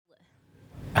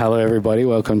Hello everybody,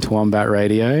 welcome to Wombat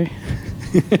Radio.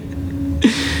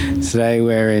 Today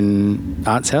we're in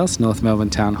Arts House, North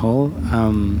Melbourne Town Hall. Do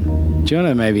you want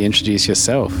to maybe introduce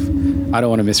yourself? I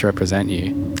don't want to misrepresent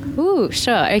you. Ooh,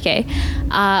 sure, okay.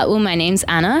 Well, my name's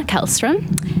Anna Kallstrom,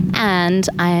 and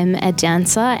I'm a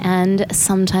dancer and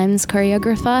sometimes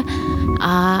choreographer,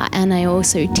 and I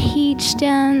also teach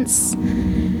dance,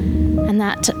 and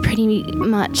that pretty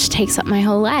much takes up my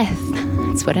whole life.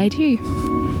 That's what I do.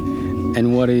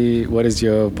 And what is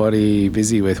your body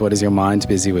busy with? What is your mind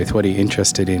busy with? What are you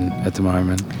interested in at the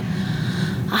moment?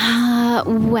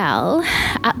 Well,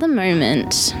 at the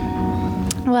moment,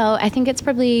 I think it's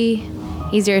probably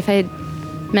easier if I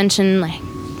mention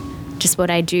just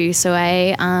what I do. So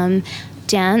I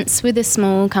dance with a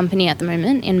small company at the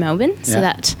moment in Melbourne. So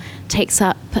that takes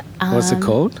up... What's it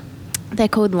called? They're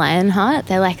called Lionheart.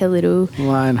 They're like a little...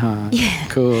 Lionheart. Yeah.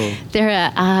 Cool.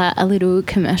 They're a little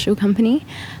commercial company.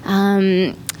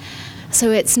 So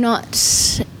it's not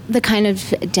the kind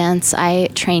of dance I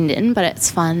trained in, but it's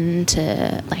fun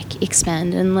to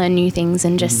expand and learn new things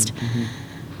and just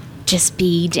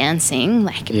be dancing,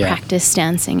 practice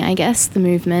dancing, I guess, the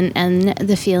movement and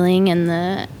the feeling and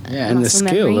the and the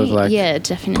skill memory. of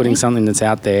definitely putting something that's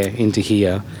out there into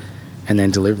here and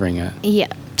then delivering it. Yeah,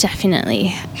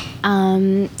 definitely.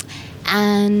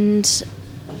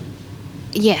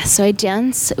 So I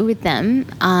dance with them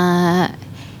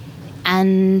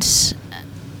and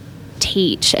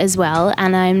teach as well,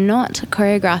 and I'm not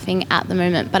choreographing at the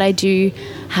moment, but I do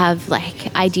have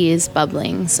ideas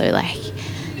bubbling, so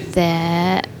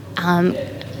they're on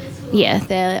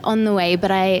the way, but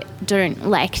I don't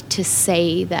like to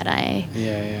say that I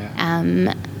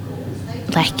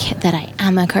that I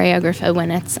am a choreographer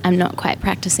when I'm not quite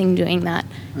practicing doing that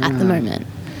at the moment.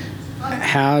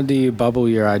 How do you bubble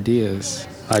your ideas?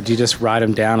 Do you just write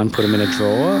them down and put them in a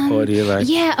drawer, or do you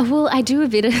Yeah, well, I do a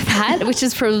bit of that, which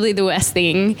is probably the worst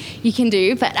thing you can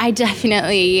do, but I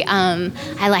definitely, I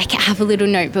have a little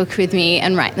notebook with me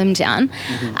and write them down.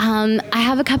 I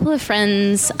have a couple of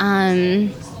friends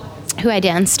who I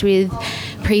danced with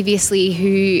previously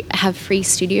who have free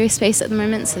studio space at the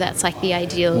moment, so that's the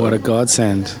ideal. What a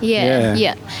godsend.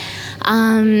 Yeah.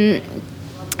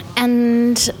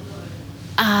 And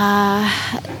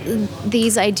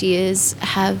these ideas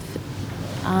have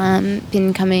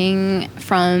been coming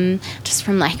from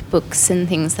books and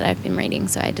things that I've been reading,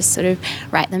 so I just sort of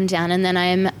write them down, and then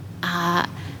I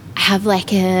have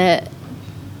a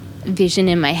vision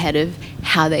in my head of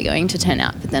how they're going to turn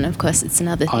out, but then of course it's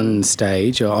another thing. On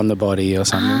stage or on the body or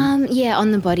something?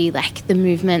 On the body, the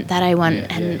movement that I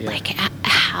want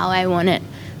how I want it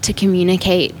to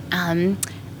communicate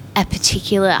a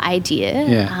particular idea.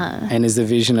 And is the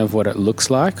vision of what it looks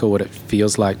like or what it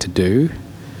feels like to do?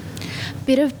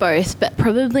 Bit of both, but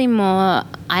probably more,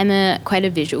 I'm quite a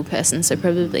visual person, so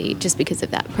probably just because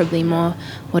of that, probably more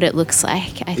what it looks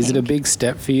like, I think. Is it a big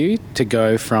step for you to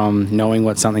go from knowing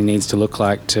what something needs to look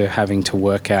like to having to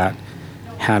work out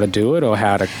how to do it or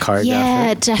how to choreograph it?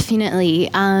 Yeah, definitely.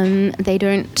 They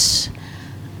don't...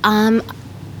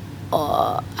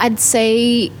 I'd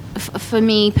say for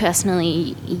me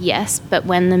personally, yes, but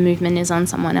when the movement is on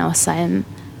someone else, I'm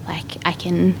I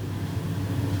can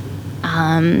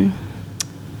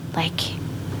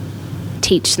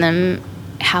teach them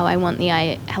how I want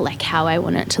how I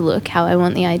want it to look, how I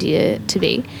want the idea to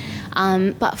be.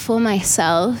 But for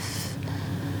myself,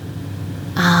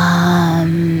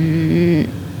 I'd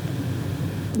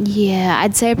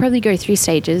say I probably go through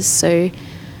stages. So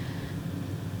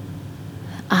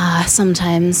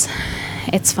sometimes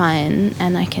it's fine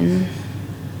and I can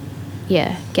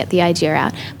get the idea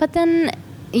out, but then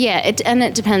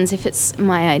it depends if it's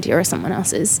my idea or someone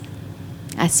else's,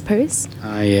 I suppose.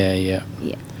 Yeah,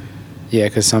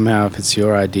 because somehow if it's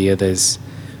your idea there's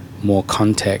more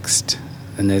context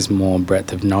and there's more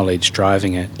breadth of knowledge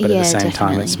driving it, but at the same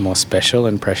time it's more special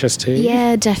and precious to you.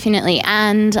 Yeah, definitely.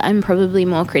 And I'm probably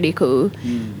more critical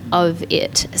of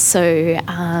it, so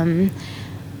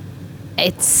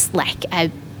it's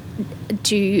I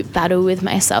do battle with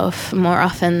myself more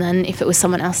often than if it was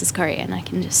someone else's choreo, and I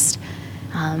can just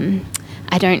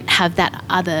I don't have that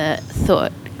other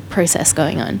thought process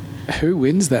going on. Who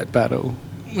wins that battle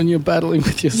when you're battling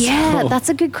with yourself? Yeah, that's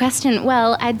a good question.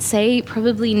 Well, I'd say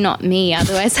probably not me,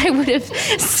 otherwise I would have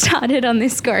started on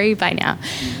this choreo by now.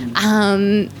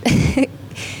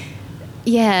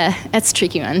 Yeah, that's a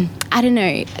tricky one. I don't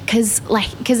know, because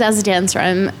as a dancer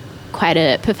I'm quite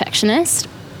a perfectionist,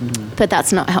 but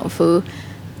that's not helpful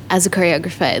as a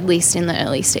choreographer, at least in the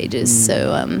early stages.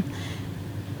 So,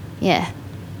 yeah.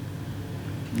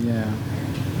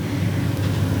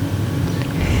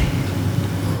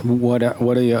 What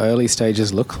do your early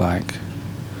stages look like?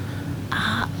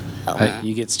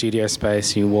 You get studio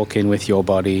space, you walk in with your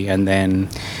body, and then...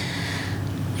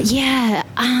 Yeah.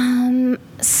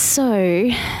 So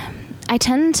I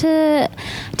tend to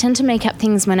make up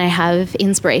things when I have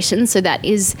inspiration. So that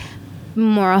is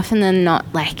more often than not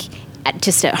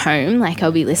just at home. Like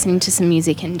I'll be listening to some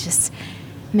music and just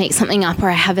make something up, or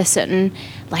I have a certain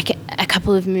a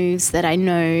couple of moves that I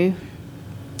know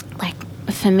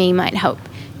for me might help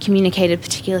communicate a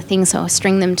particular thing. So I'll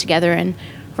string them together and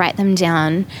write them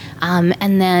down,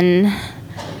 and then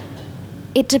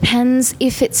it depends.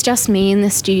 If it's just me in the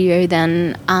studio,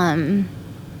 then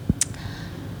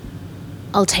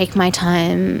I'll take my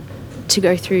time to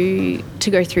go through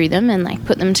them and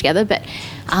put them together. But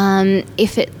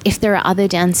if there are other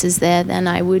dancers there, then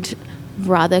I would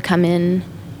rather come in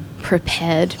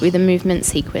prepared with a movement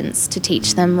sequence to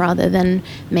teach them rather than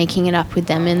making it up with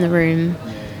them in the room,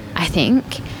 I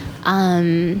think.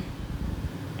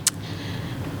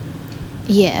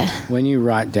 Yeah. When you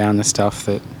write down the stuff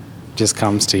that just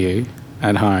comes to you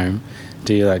at home,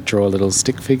 do you draw little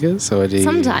stick figures, or do you...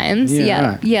 Sometimes, yeah.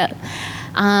 Right.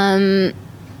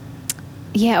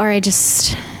 Yeah. Or I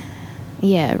just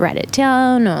write it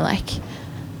down, or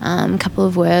a couple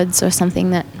of words or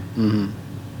something that... Mm-hmm.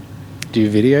 Do you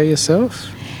video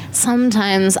yourself?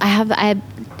 Sometimes. I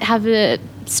have a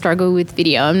struggle with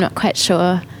video. I'm not quite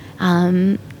sure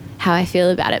how I feel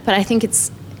about it, but I think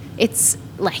it's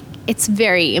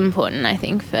very important, I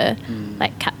think, for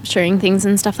capturing things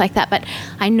and stuff like that. But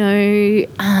I know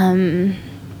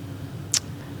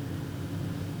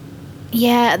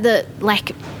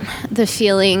the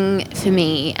feeling for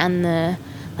me and the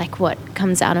what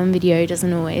comes out on video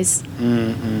doesn't always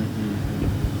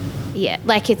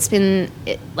it's been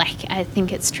I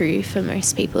think it's true for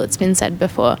most people. It's been said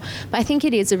before, but I think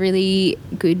it is a really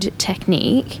good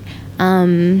technique.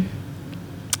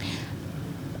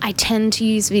 I tend to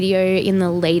use video in the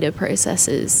later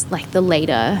processes, the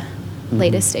later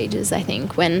stages, I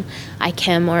think, when I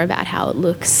care more about how it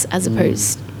looks as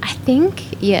opposed, I think,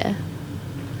 I'm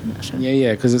not sure.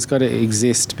 Yeah, because it's got to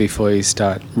exist before you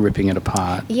start ripping it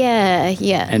apart. Yeah.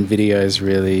 And video is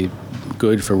really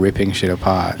good for ripping shit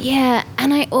apart. Yeah,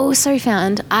 and I also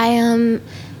found I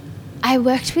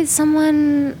worked with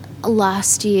someone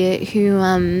last year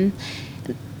who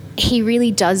he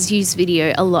really does use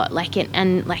video a lot,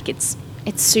 it's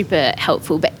super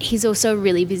helpful, but he's also a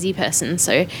really busy person,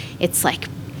 so it's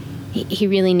he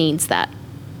really needs that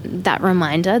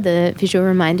reminder, the visual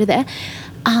reminder there.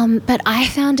 But I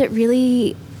found it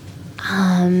really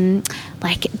I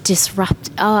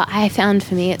found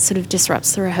for me it sort of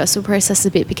disrupts the rehearsal process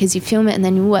a bit, because you film it and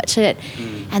then you watch it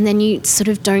and then you sort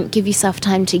of don't give yourself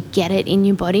time to get it in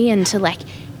your body and to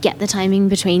get the timing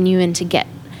between you and to get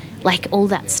all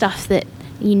that stuff that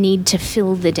you need to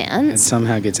fill the dance. It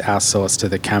somehow gets outsourced to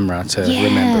the camera to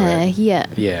remember it.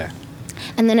 Yeah.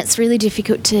 And then it's really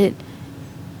difficult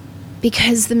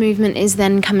because the movement is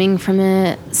then coming from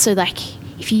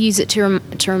if you use it to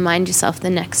remind yourself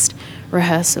the next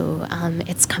rehearsal,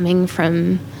 it's coming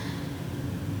from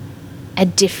a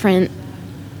different,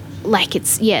 an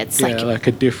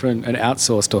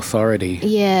outsourced authority.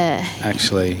 Yeah.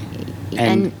 Actually.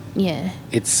 And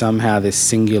it's somehow this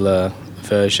singular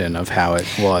version of how it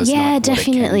was. Yeah,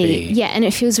 definitely. Yeah, and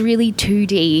it feels really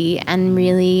 2D and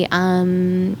really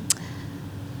you're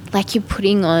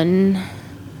putting on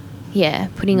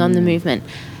the movement.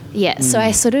 Yeah, so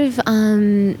I sort of...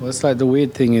 well, it's the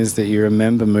weird thing is that you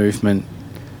remember movement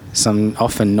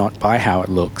often not by how it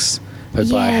looks, but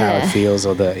by how it feels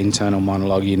or the internal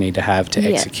monologue you need to have to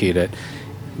execute it.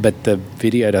 But the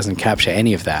video doesn't capture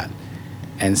any of that.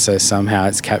 And so somehow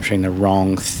it's capturing the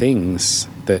wrong things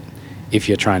that if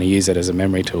you're trying to use it as a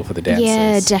memory tool for the dancers.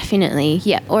 Yeah, definitely.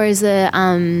 Yeah, or as as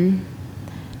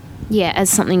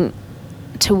something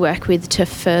to work with to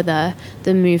further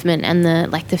the movement and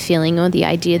the feeling or the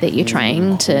idea that you're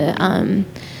trying to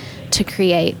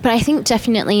create. But I think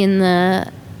definitely in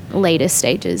the later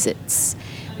stages, it's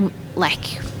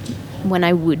when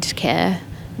I would care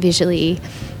visually,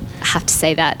 I have to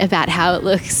say that about how it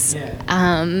looks.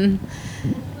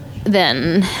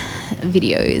 Then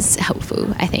video is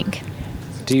helpful, I think.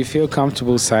 Do you feel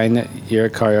comfortable saying that you're a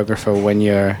choreographer when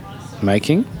you're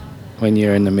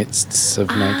in the midst of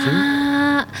making?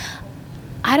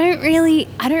 I don't really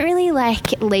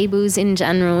like labels in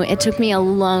general. It took me a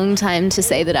long time to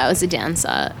say that I was a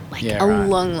dancer,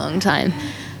 long time.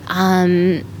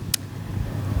 And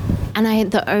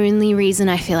the only reason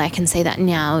I feel I can say that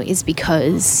now is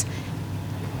because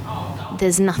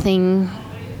there's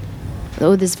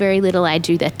very little I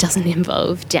do that doesn't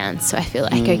involve dance. So I feel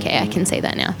okay, I can say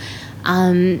that now.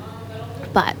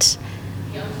 But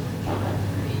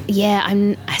yeah, I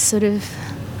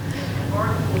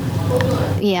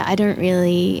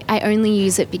only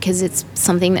use it because it's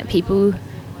something that people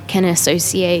can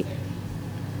associate.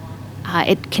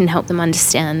 It can help them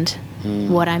understand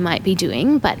what I might be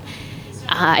doing, but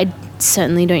I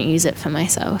certainly don't use it for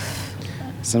myself.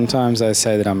 Sometimes I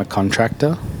say that I'm a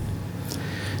contractor.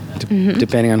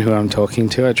 Depending on who I'm talking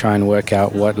to, I try and work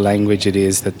out what language it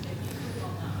is that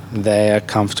they are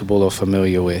comfortable or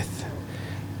familiar with.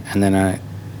 And then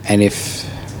if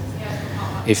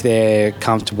they're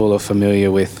comfortable or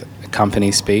familiar with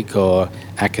company speak or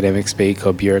academic speak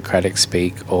or bureaucratic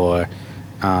speak or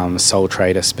sole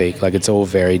trader speak, like it's all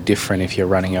very different if you're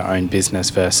running your own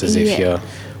business versus if you're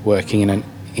working in an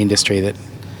industry that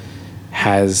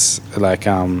has like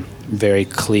very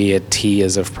clear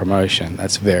tiers of promotion.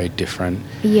 That's very different.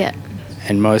 Yeah.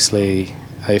 And mostly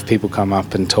if people come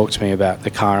up and talk to me about the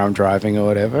car I'm driving or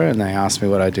whatever, and they ask me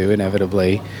what I do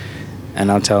inevitably,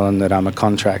 and I'll tell them that I'm a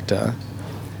contractor,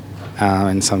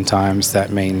 and sometimes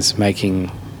that means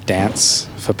making dance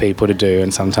for people to do,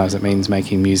 and sometimes it means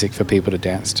making music for people to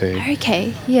dance to.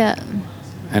 Okay, yeah.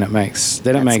 And it makes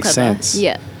sense.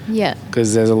 Yeah, yeah.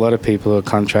 Because there's a lot of people who are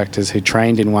contractors who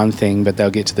trained in one thing, but they'll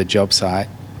get to the job site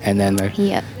and then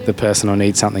the person will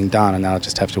need something done and they'll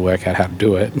just have to work out how to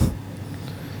do it.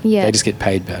 Yeah. They just get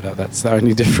paid better. That's the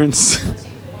only difference.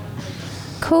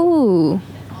 Cool.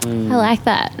 I like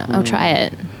that. I'll try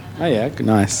it. Oh, yeah.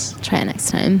 Nice. Try it next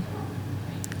time.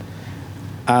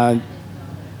 But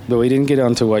we didn't get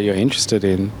onto what you're interested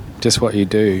in, just what you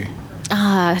do.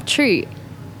 True.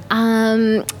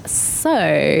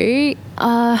 So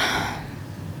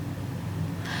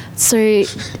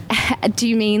do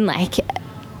you mean like,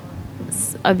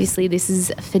 obviously this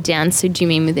is for dance, so do you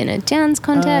mean within a dance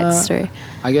context? Or?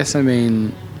 I guess I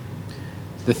mean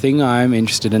the thing I'm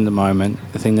interested in the moment,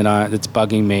 the thing that's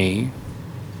bugging me,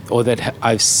 or that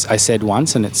I said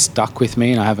once and it's stuck with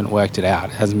me and I haven't worked it out,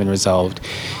 it hasn't been resolved,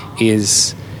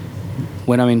 is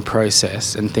when I'm in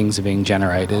process and things are being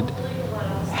generated,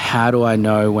 how do I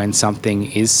know when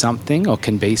something is something or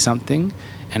can be something,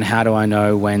 and how do I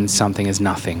know when something is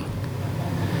nothing?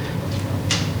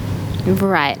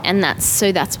 Right, and that's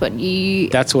what you...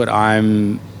 That's what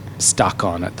I'm stuck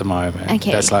on at the moment.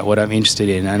 Okay. That's like what I'm interested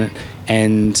in, and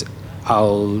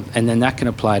then that can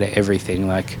apply to everything.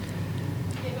 Like,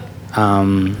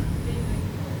 I'm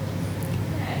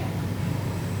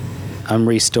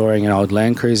restoring an old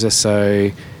Land Cruiser,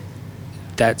 so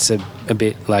that's a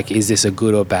bit like, is this a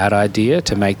good or bad idea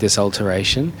to make this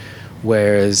alteration?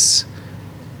 Whereas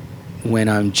when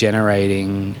I'm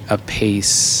generating a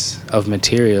piece of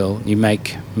material, you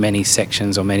make many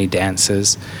sections or many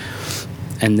dances,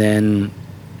 and then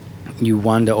you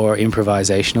wonder, or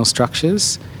improvisational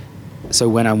structures. So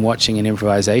when I'm watching an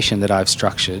improvisation that I've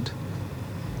structured,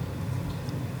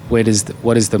 what is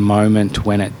the moment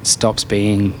when it stops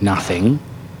being nothing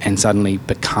and suddenly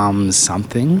becomes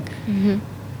something? Mm-hmm.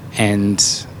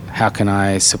 And how can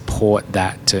I support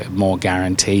that to more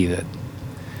guarantee that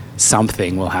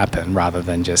something will happen rather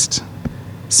than just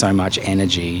so much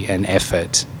energy and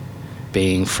effort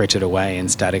being frittered away in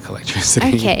static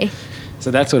electricity? Okay.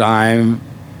 So that's what I'm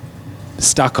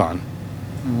stuck on.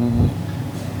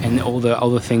 And all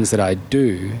the things that I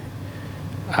do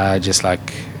are just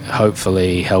like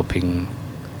hopefully helping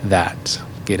that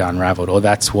get unraveled. Or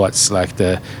that's what's like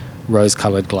the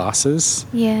rose-coloured glasses.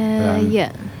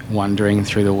 Yeah. Wandering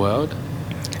through the world.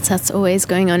 So that's always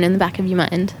going on in the back of your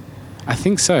mind. I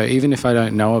think so, even if I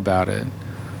don't know about it.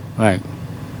 Like,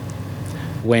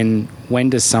 when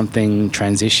does something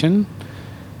transition?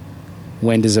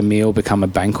 When does a meal become a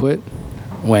banquet?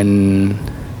 When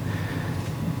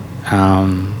are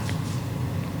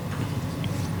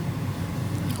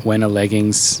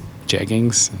leggings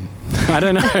jeggings? I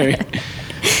don't know.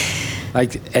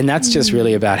 And that's just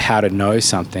really about how to know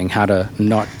something, how to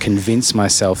not convince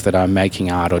myself that I'm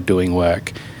making art or doing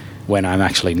work when I'm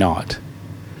actually not.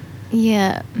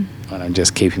 Yeah. When I'm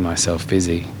just keeping myself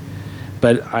busy.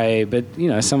 But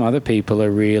some other people are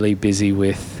really busy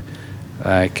with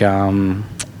like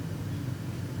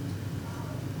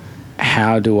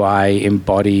how do I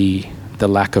embody the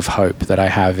lack of hope that I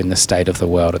have in the state of the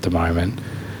world at the moment?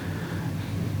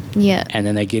 Yeah. And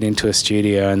then they get into a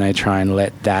studio and they try and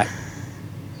let that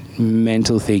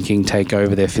mental thinking take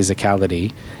over their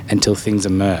physicality until things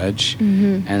emerge,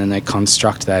 and then they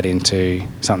construct that into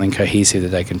something cohesive that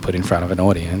they can put in front of an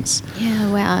audience.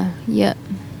 Yeah, wow. Yep.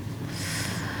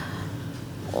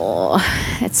 Oh,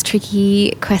 that's a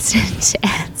tricky question to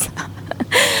answer.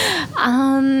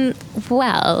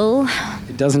 Well...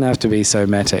 It doesn't have to be so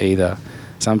meta either.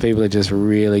 Some people are just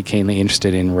really keenly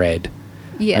interested in red.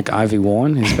 Yeah. Like Ivy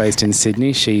Warren, who's based in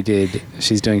Sydney,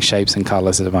 she's doing shapes and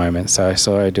colours at the moment. So I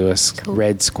saw her do a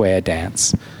red square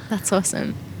dance. That's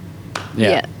awesome.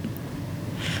 Yeah.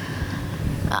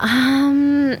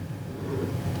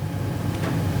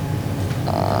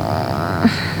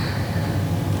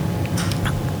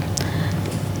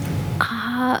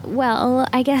 Well,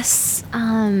 I guess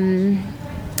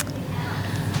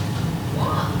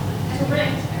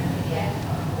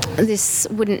this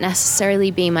wouldn't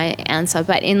necessarily be my answer,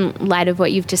 but in light of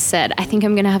what you've just said, I think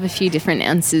I'm going to have a few different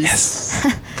answers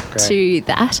to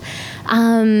that.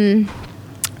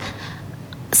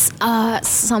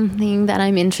 Something that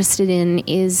I'm interested in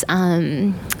is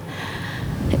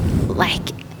like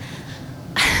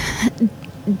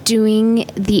doing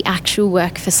the actual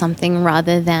work for something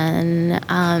rather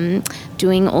than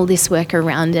doing all this work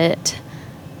around it,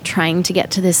 trying to get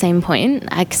to the same point,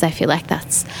 because I feel like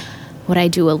that's what I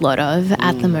do a lot of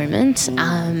at the moment.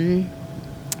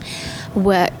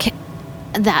 Work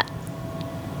that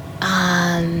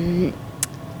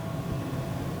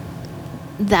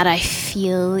that I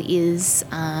feel is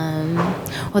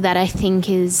or that I think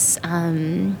is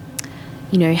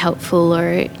helpful,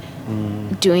 or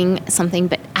doing something,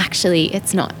 but actually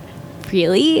it's not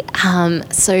really.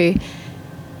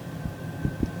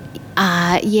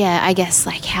 I guess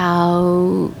like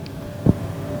how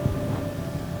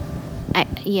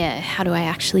do I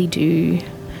actually do?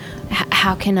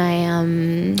 How can I?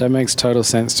 That makes total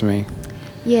sense to me.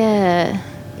 Yeah.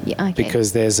 Yeah. Okay.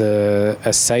 Because there's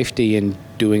a safety in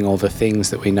doing all the things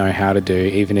that we know how to do,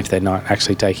 even if they're not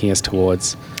actually taking us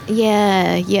towards.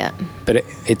 Yeah. Yeah. But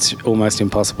it's almost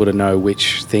impossible to know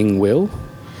which thing will.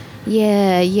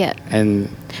 Yeah. Yeah. And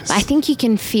I think you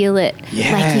can feel it.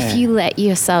 Yeah. Like if you let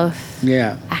yourself.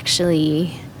 Yeah.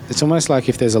 Actually. It's almost like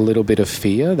if there's a little bit of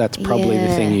fear, that's probably the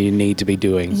thing you need to be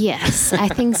doing. Yes, I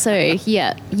think so.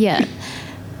 Yeah, yeah.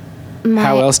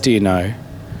 How else do you know?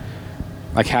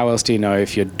 Like, how else do you know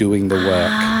if you're doing the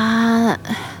work?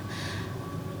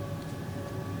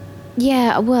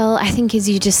 Yeah, well, I think as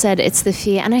you just said, it's the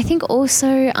fear. And I think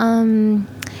also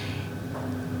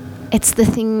it's the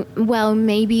thing, well,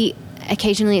 maybe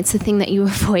occasionally it's the thing that you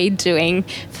avoid doing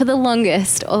for the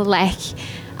longest, or like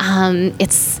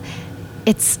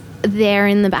it's there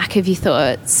in the back of your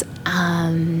thoughts,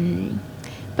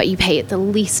 but you pay it the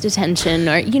least attention,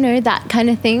 or, that kind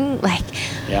of thing. Like,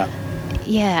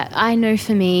 yeah, I know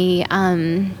for me,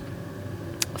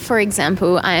 for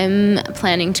example, I'm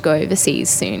planning to go overseas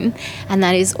soon, and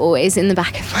that is always in the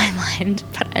back of my mind,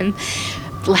 but I'm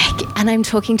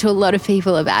talking to a lot of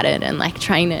people about it, and like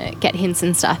trying to get hints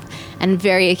and stuff, and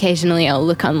very occasionally I'll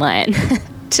look online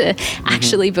to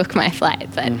actually book my flight,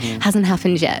 but hasn't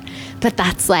happened yet. But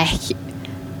that's like,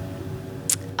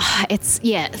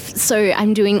 so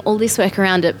I'm doing all this work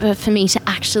around it, but for me to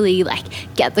actually like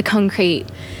get the concrete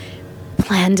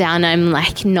plan down, I'm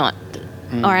like not,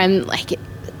 or I'm like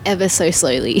ever so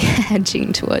slowly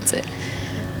edging towards it.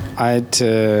 I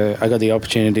got the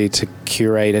opportunity to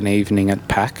curate an evening at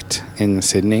Pact in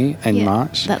Sydney in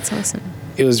March. That's awesome.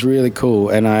 It was really cool,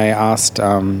 and I asked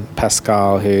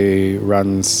Pascal, who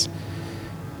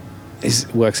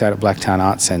works out at Blacktown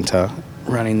Arts Centre,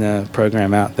 running the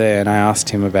program out there, and I asked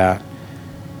him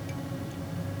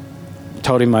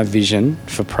told him my vision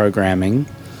for programming,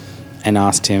 and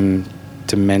asked him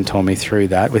to mentor me through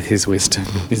that with his wisdom,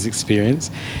 his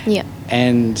experience. Yeah.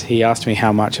 And he asked me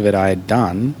how much of it I had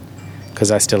done,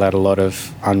 because I still had a lot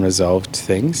of unresolved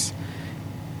things.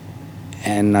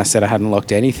 And I said I hadn't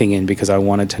locked anything in because I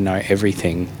wanted to know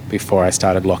everything before I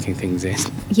started locking things in.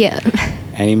 Yeah.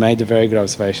 And he made the very good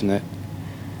observation that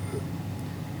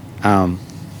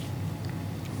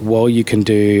while you can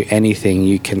do anything,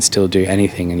 you can still do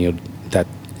anything, and that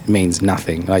means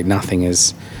nothing. Like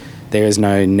there is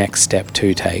no next step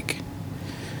to take.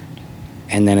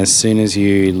 And then as soon as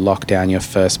you lock down your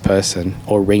first person,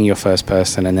 or ring your first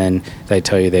person, and then they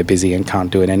tell you they're busy and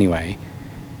can't do it anyway,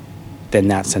 then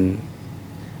that's who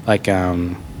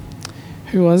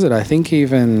was it? I think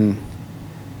even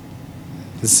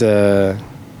there's a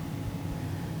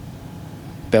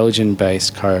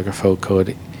Belgian-based choreographer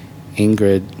called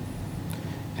Ingrid,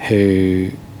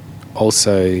 who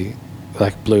also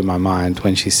blew my mind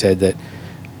when she said that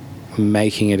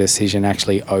making a decision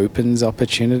actually opens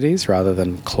opportunities rather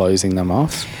than closing them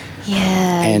off.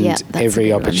 Yeah. And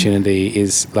every opportunity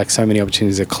is so many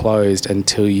opportunities are closed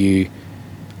until you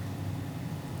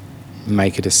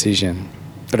make a decision.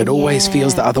 But it always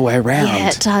feels the other way around. Yeah,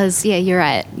 it does. Yeah, you're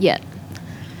right. Yeah.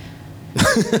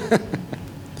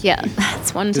 Yeah,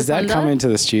 that's one to Does that come into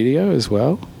the studio as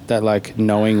well? That like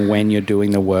knowing when you're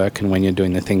doing the work and when you're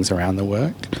doing the things around the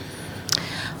work?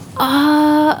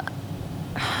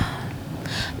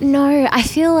 No, I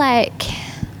feel like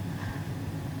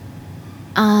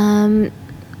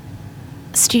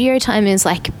studio time is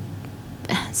like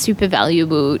super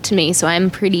valuable to me, so I'm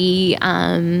pretty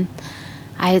as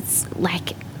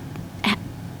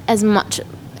much,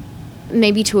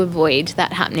 maybe to avoid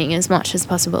that happening as much as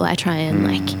possible, I try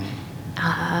and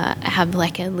have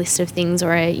like a list of things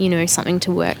or something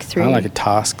to work through. Like a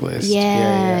task list.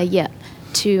 Yeah.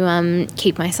 To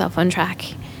keep myself on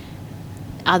track.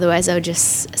 Otherwise, I would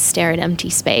just stare at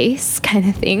empty space kind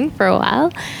of thing for a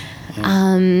while.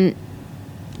 So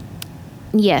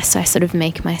I sort of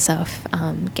make myself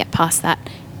get past that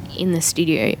in the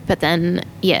studio. But then,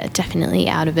 definitely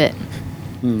out of it.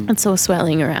 It's all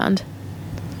swirling around.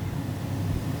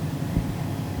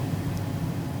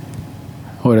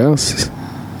 What else?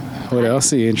 What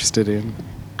else are you interested in?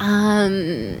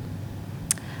 I've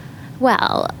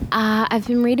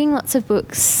been reading lots of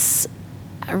books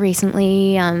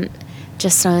recently,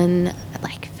 just on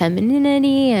like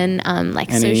femininity and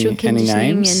social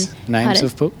conditioning. Names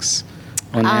of books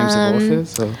or names of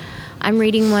authors? Or? I'm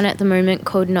reading one at the moment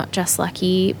called Not Just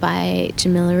Lucky by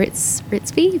Jamila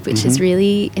Ritzby, which is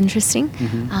really interesting.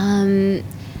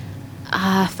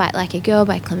 Fight Like a Girl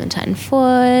by Clementine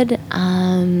Ford.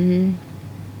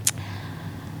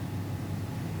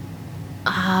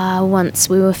 Once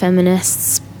We Were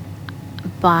Feminists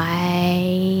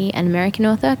by an American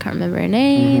author, I can't remember her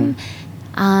name.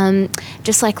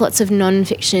 Just like lots of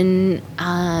non-fiction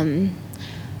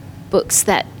books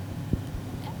that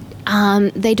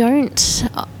they don't,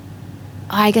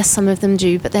 I guess some of them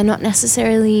do, but they're not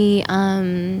necessarily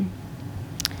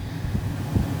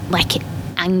like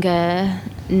anger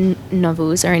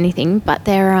novels or anything, but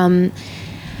they're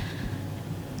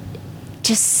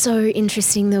just so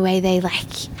interesting the way they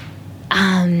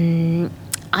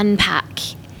unpack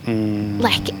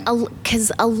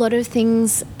because a lot of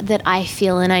things that I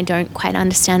feel and I don't quite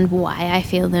understand why I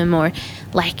feel them, or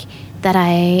like that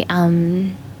I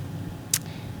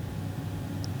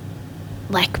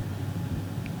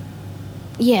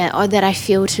or that I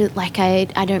feel to like I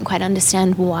don't quite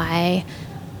understand why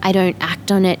I don't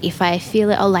act on it if I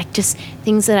feel it, or like just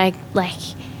things that I like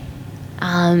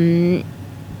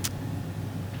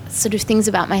sort of things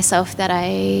about myself that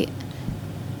I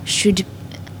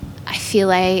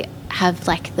feel I have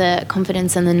like the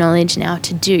confidence and the knowledge now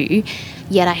to do,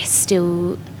 yet I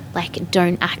still like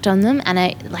don't act on them. And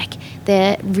I like,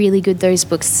 they're really good, those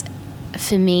books,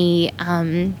 for me,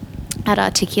 at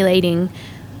articulating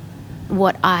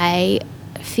what I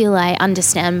feel I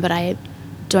understand but I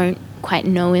don't quite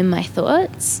know in my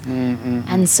thoughts.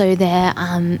 And so they're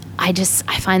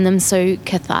I find them so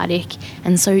cathartic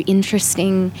and so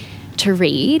interesting to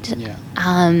read.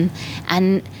 And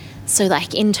so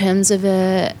like in terms of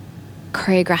a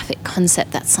choreographic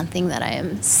concept, that's something that I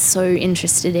am so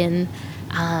interested in,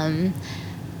 that's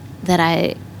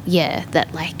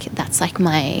like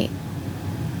my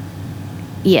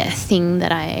thing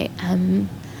that I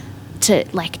to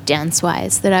like dance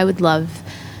wise that I would love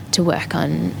to work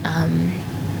on.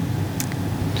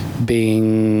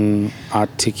 Being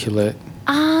articulate,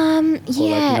 or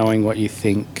like knowing what you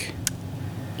think.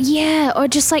 Or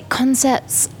just like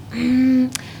concepts.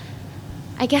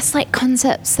 I guess like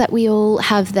concepts that we all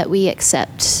have that we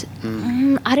accept.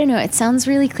 I don't know. It sounds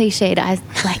really cliched.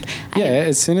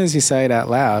 As soon as you say it out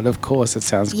loud, of course it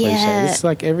sounds cliched. It's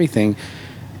like everything.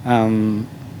 When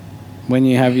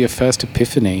you have your first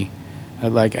epiphany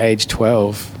at like age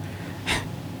 12,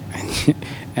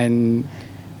 and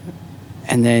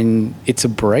then it's a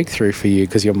breakthrough for you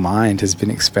because your mind has been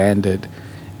expanded.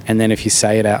 And then if you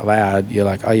say it out loud, you're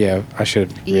like, oh yeah, I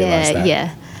should have realised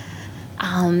that.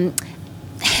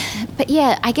 But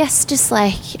yeah, I guess just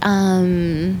like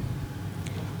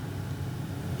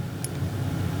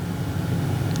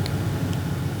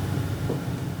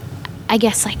I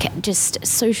guess like just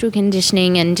social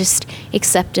conditioning and just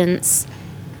acceptance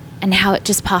and how it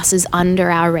just passes under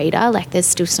our radar. Like there's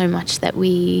still so much that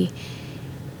we,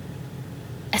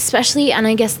 especially, and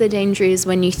I guess the danger is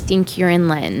when you think you're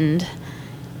enlightened,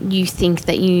 you think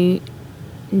that you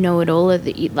know it all, or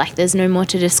that you, like there's no more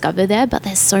to discover there, but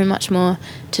there's so much more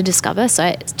to discover. So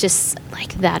it's just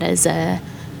like that as a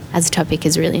topic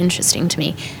is really interesting to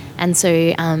me. And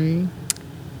so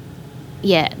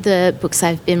the books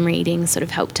I've been reading sort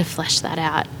of help to flesh that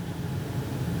out,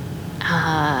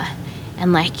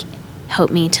 and like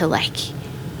help me to like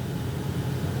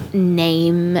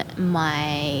name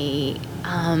my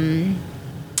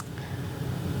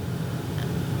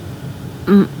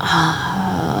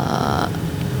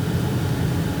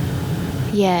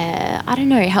Yeah, I don't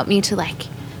know, help me to, like,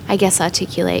 I guess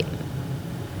articulate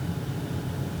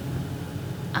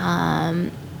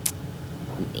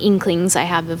inklings I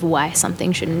have of why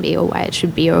something shouldn't be or why it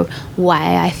should be, or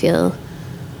why I feel,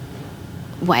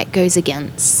 why it goes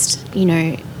against, you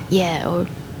know, or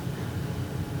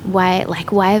why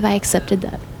have I accepted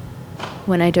that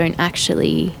when I don't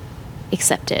actually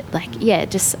accept it? Like,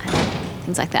 just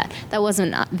things like that. That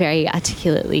wasn't very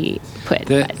articulately put.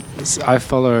 I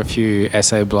follow a few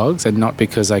essay blogs, and not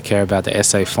because I care about the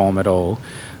essay form at all,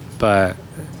 but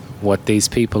what these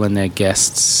people and their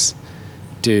guests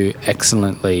do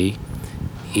excellently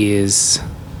is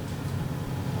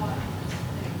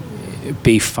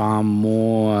be far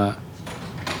more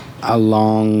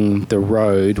along the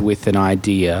road with an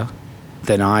idea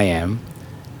than I am.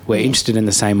 We're interested in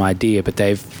the same idea, but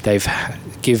they've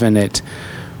given it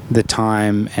the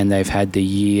time, and they've had the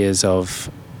years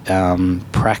of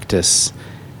practice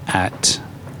at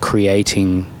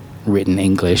creating written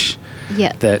English.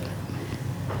 That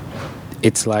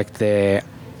it's like they're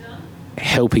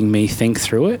helping me think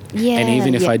through it. And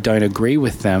even if I don't agree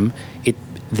with them,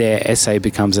 their essay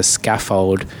becomes a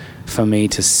scaffold for me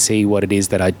to see what it is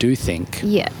that I do think.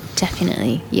 Yeah,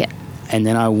 definitely. Yeah. And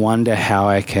then I wonder how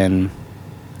I can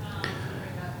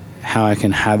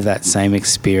have that same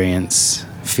experience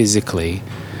physically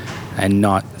and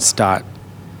not start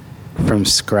from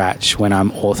scratch when I'm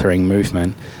authoring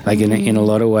movement. Like in a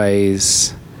lot of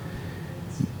ways,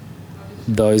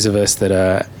 those of us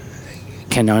that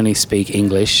can only speak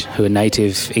English, who are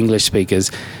native English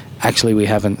speakers, actually we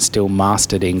haven't still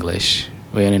mastered English.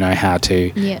 We only know how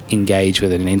to engage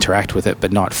with it and interact with it,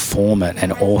 but not form it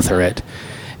and author it.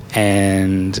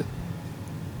 And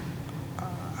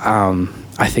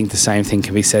I think the same thing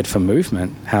can be said for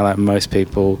movement. How like most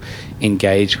people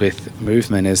engage with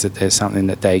movement is that there's something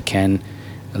that they can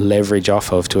leverage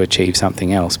off of to achieve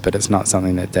something else, but it's not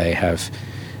something that they have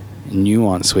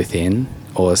nuance within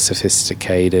or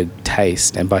sophisticated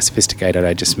taste. And by sophisticated,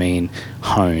 I just mean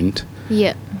honed.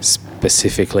 Yeah.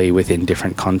 Specifically within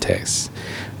different contexts.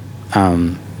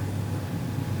 But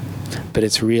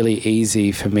it's really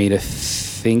easy for me to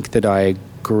think that I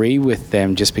agree with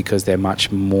them just because they're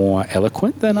much more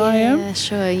eloquent than I am. Yeah,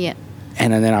 sure, yeah.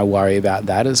 And then I worry about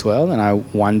that as well. And I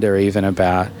wonder even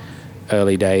about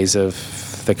early days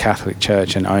of the Catholic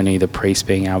Church and only the priests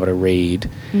being able to read,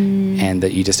 and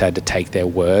that you just had to take their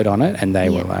word on it. And they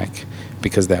were like,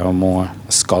 because they were more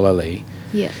scholarly.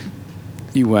 Yeah.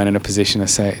 You weren't in a position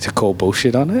to call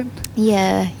bullshit on it.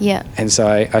 Yeah, yeah. And so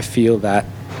I feel that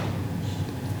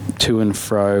to and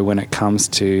fro when it comes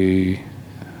to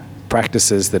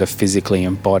practices that are physically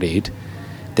embodied,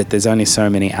 that there's only so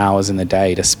many hours in the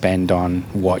day to spend on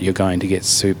what you're going to get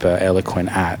super eloquent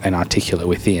at and articulate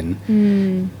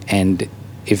within. And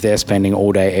if they're spending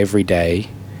all day, every day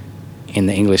in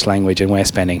the English language, and we're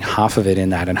spending half of it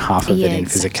in that and half of it in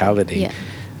physicality,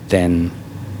 then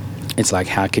it's like,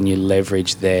 how can you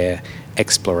leverage their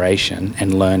exploration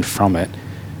and learn from it,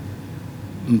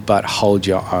 but hold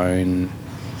your own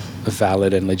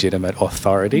valid and legitimate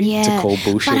authority to call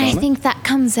bullshit on it? But I think that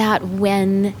comes out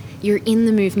when you're in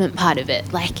the movement part of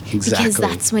it, like, because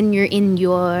that's when you're in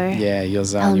your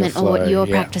zone, element, your flow, or what you're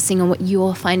practicing, or what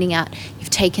you're finding out. You've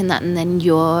taken that, and then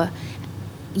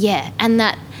and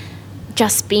that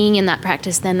just being in that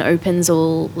practice then opens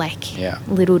all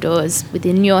little doors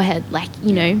within your head, like,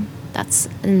 you know,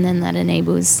 and then that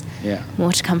enables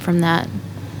more to come from that.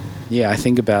 Yeah, I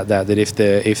think about that if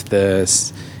the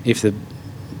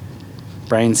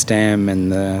brainstem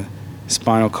and the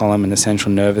spinal column and the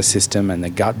central nervous system and the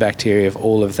gut bacteria of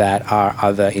all of that are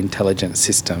other intelligent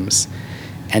systems,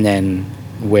 and then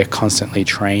we're constantly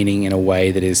training in a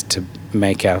way that is to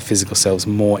make our physical selves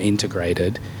more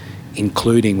integrated,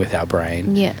 including with our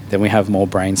brain, then we have more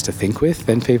brains to think with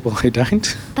than people who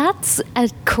don't. That's a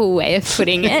cool way of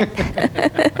putting it.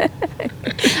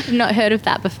 I've not heard of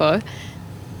that before.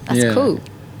 That's cool.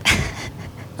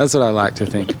 That's what I like to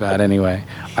think about anyway.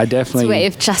 I definitely... It's a way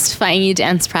of justifying your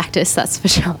dance practice, that's for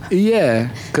sure.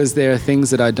 Yeah, because there are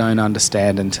things that I don't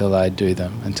understand until I do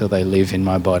them, until they live in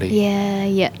my body.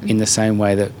 Yeah. In the same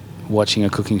way that watching a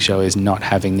cooking show is not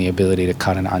having the ability to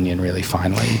cut an onion really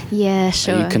finely. Yeah,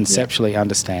 sure. You conceptually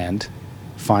understand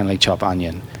finely chop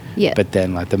onion. Yeah. But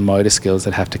then like the motor skills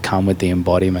that have to come with the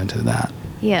embodiment of that.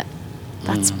 Yeah.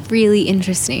 That's really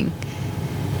interesting.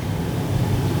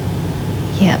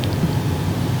 Yeah.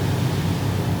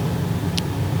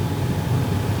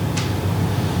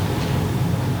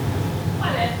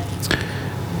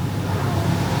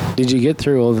 Did you get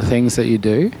through all the things that you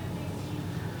do?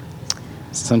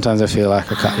 Sometimes I feel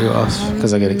like I cut you off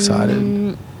because I get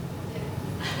excited.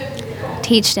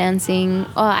 teach dancing.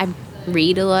 Oh, I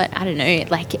read a lot. I don't know,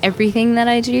 like everything that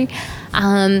I do.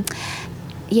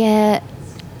 Yeah,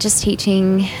 just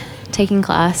teaching, taking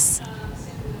class.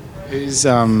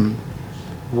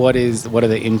 What are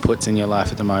the inputs in your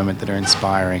life at the moment that are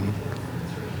inspiring?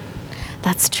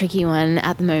 That's a tricky one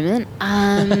at the moment.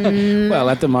 Well,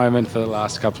 at the moment for the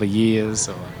last couple of years,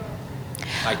 or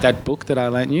like that book that I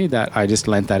lent you, that I just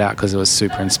lent that out because it was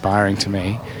super inspiring to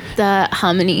me. The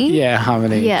Harmony? Yeah,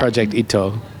 Harmony. Yeah. Project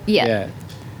Ito. Yeah.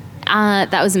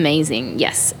 That was amazing,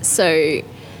 yes. So...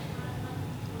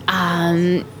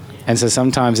 And so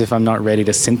sometimes if I'm not ready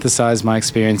to synthesize my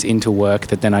experience into work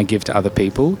that then I give to other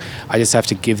people, I just have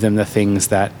to give them the things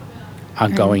that are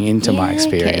going into my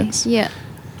experience. Okay. Yeah.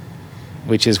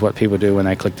 Which is what people do when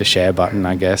they click the share button,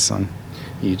 I guess, on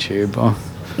YouTube or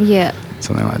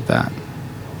something like that.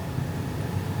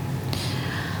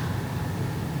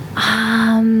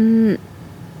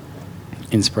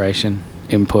 Inspiration,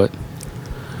 input.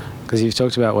 Because you've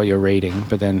talked about what you're reading,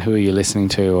 but then who are you listening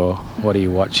to, or what are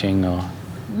you watching, or...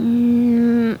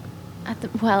 I'm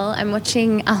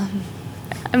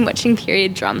watching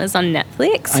period dramas on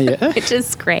Netflix, which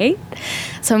is great.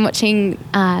 So I'm watching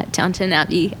Downton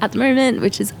Abbey at the moment,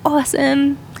 which is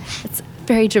awesome. It's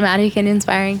very dramatic and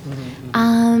inspiring.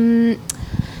 Mm-hmm.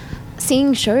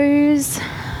 Seeing shows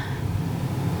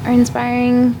are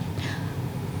inspiring.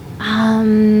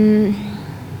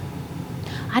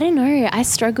 I don't know. I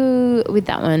struggle with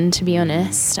that one, to be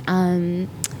honest.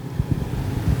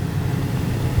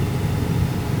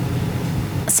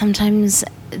 Sometimes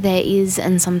there is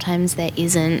and sometimes there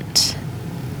isn't,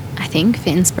 I think, for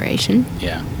inspiration.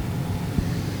 Yeah.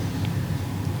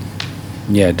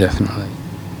 Yeah, definitely.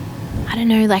 I don't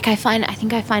know, like I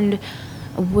think I find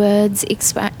words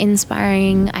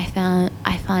inspiring. I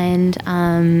find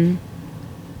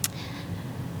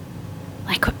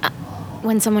like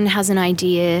when someone has an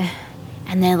idea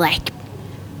and they're like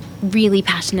really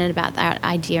passionate about that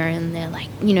idea and they're like,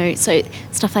 you know, so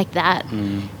stuff like that.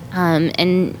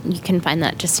 And you can find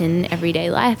that just in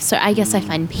everyday life. So I guess I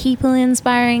find people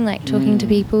inspiring, like talking to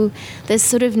people. There's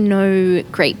sort of no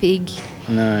great big...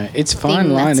 No, it's fine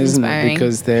line, isn't it?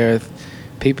 Because there are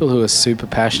people who are super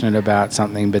passionate about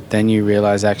something, but then you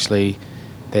realise actually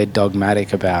they're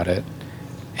dogmatic about it.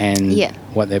 And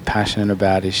what they're passionate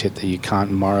about is shit that you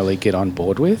can't morally get on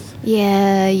board with.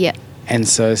 Yeah. And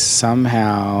so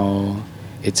somehow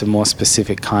it's a more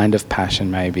specific kind of passion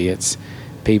maybe. It's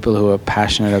people who are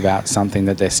passionate about something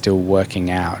that they're still working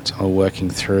out or working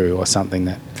through, or something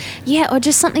that... Yeah, or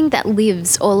just something that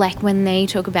lives, or like when they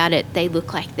talk about it, they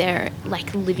look like they're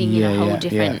like living in a whole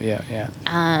different... Yeah,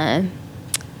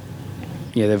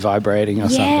 they're vibrating or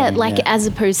something. Yeah, like as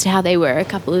opposed to how they were a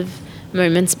couple of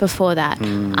moments before that.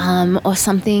 Or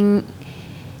something,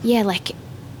 like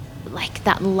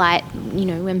that light, you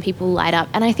know, when people light up.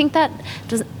 And I think that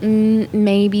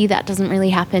maybe that doesn't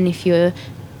really happen if you're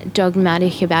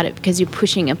dogmatic about it because you're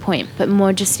pushing a point, but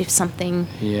more just if something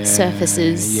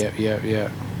surfaces. Yeah.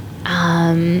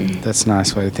 That's a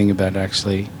nice way to think about it,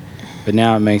 actually. But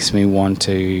now it makes me want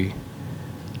to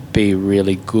be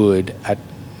really good at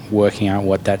working out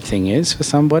what that thing is for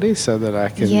somebody, so that I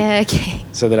can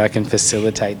so that I can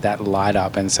facilitate that light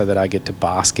up, and so that I get to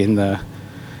bask in the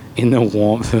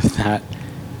warmth of that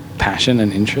passion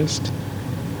and interest.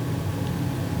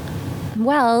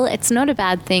 Well, it's not a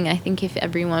bad thing, I think, if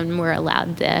everyone were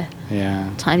allowed their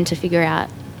time to figure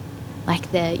out,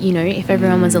 like, if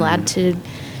everyone was allowed to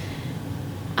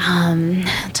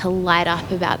light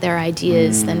up about their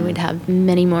ideas, then we'd have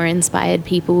many more inspired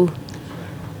people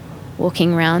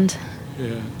walking around.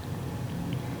 Yeah.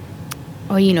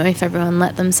 Or, if everyone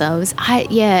let themselves.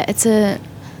 It's a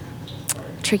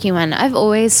tricky one. I've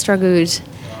always struggled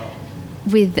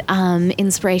with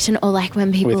inspiration, or like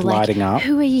when people with lighting up.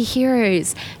 Who are your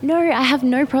heroes? No, I have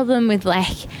no problem with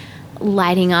like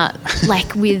lighting up,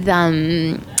 like with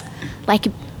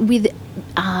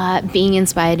being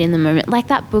inspired in the moment. Like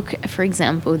that book, for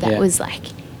example, that was like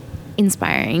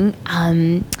inspiring.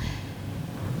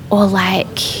 Or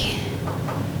like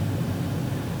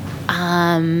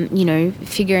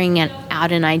figuring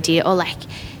out an idea, or like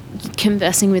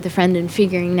conversing with a friend and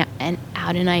figuring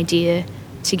out an idea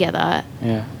together.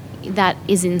 Yeah, that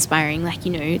is inspiring. Like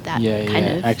that kind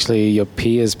of. Actually, your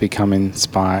peers become your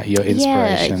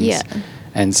inspirations. Yeah.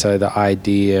 And so the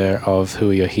idea of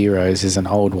who are your heroes is an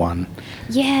old one.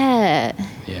 Yeah.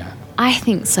 Yeah. I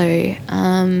think so.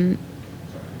 I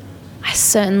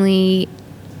certainly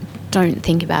don't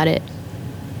think about it.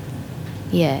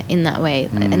 Yeah, in that way,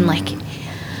 and like,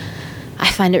 I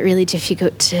find it really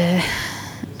difficult to.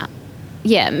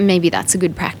 Maybe that's a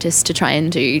good practice to try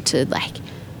and do, to like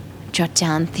jot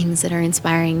down things that are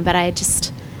inspiring, but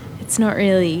it's not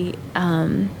really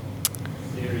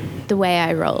the way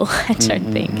I roll, I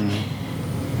don't think.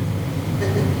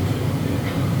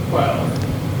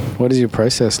 What does your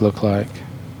process look like?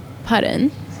 Pardon?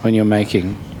 When you're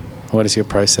making, what does your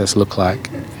process look like?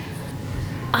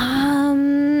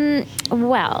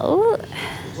 Well,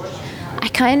 I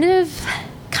kind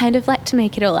of like to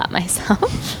make it all up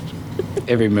myself.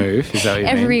 Every move, is that what you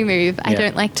mean? Every move. Yeah. I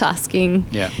don't like tasking.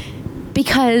 Yeah.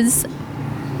 Because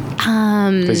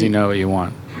you know what you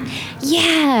want.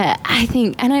 Yeah, I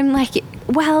think. And I'm like,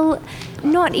 well,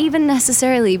 not even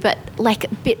necessarily, but like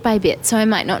bit by bit. So I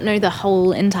might not know the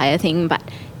whole entire thing, but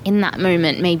in that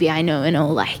moment, maybe I know and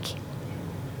I'll like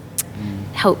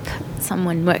help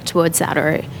someone work towards that.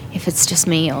 Or if it's just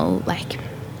me, I'll like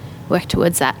work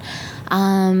towards that.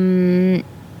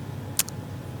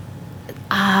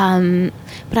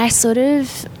 But I sort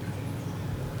of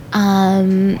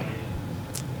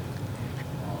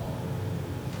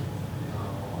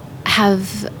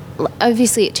have,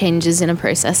 obviously it changes in a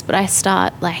process, but I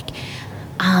start like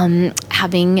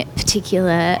having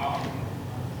particular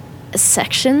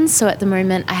sections. So at the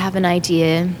moment I have an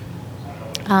idea,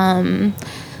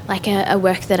 like a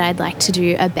work that I'd like to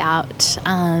do about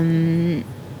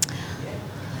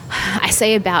I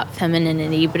say about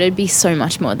femininity, but it'd be so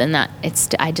much more than that.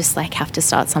 I just like have to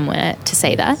start somewhere to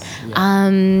say that.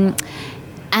 Yeah.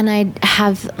 And I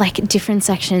have like different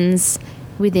sections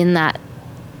within that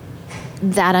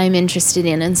I'm interested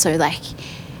in, and so like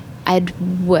I'd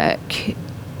work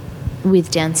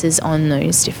with dancers on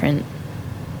those different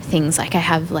things. Like I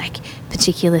have like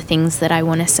particular things that I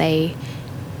want to say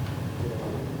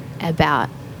about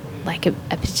like a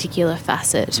particular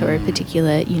facet or a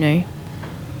particular,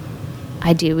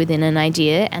 idea within an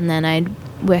idea, and then I'd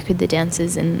work with the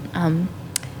dancers and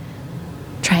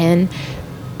try and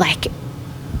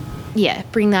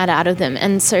bring that out of them.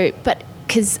 And so, but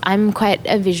because I'm quite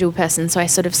a visual person, so I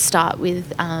sort of start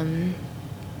with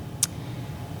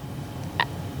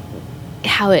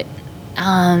how it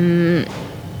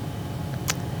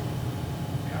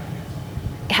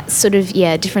sort of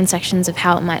different sections of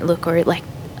how it might look, or like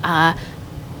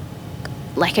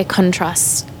a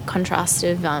contrast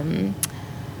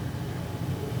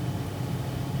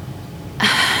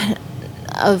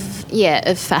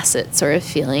of facets or of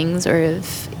feelings or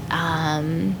of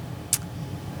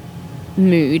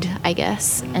mood, I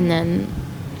guess. And then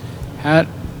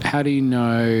how do you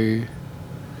know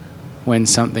when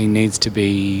something needs to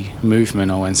be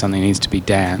movement or when something needs to be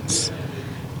dance,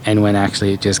 and when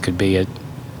actually it just could be a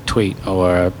tweet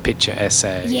or a picture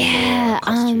essay, or a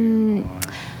costume,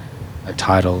 or a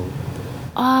title?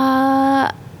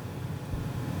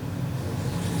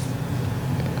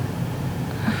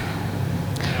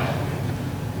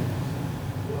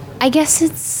 I guess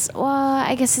it's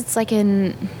like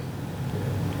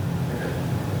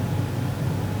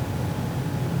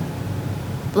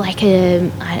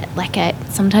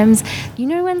sometimes,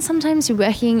 when sometimes you're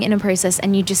working in a process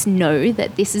and you just know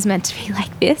that this is meant to be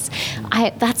like this.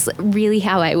 That's really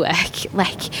how I work.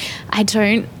 Like I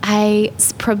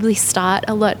probably start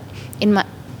a lot in my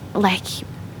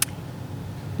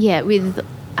with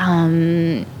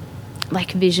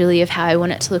visually of how I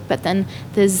want it to look, but then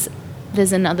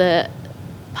there's another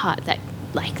part that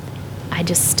I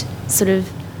just sort of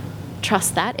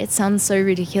trust that. It sounds so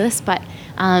ridiculous, but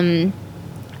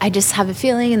I just have a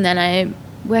feeling, and then I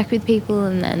work with people,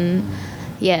 and then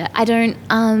I don't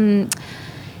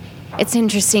it's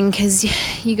interesting because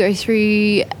you go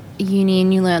through uni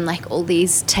and you learn all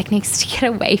these techniques to get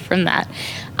away from that,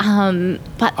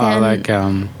 but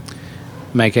then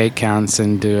make 8 counts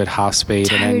and do it half speed,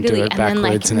 totally, and then do it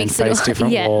backwards and then face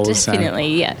different walls.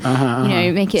 Definitely,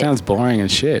 make it... Sounds boring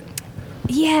as shit.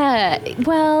 Yeah,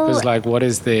 well... Because,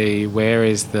 where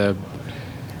is the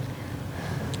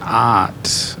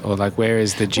art, or where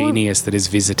is the genius that is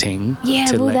visiting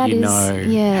to let you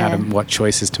know what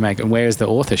choices to make, and where is the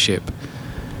authorship?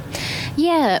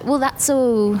 Yeah, well, that's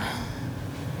all...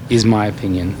 is my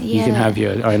opinion. Yeah. You can have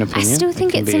your own opinion. I still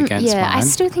think it's mine. I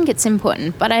still think it's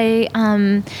important, but I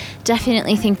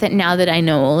definitely think that now that I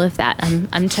know all of that,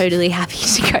 I'm totally happy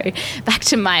to go back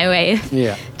to my way of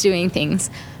doing things.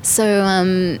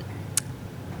 So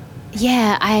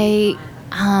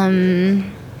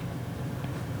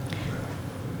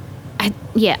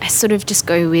I sort of just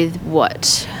go with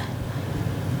what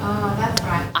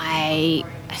I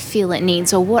feel it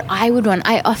needs, or what I would want.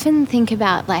 I often think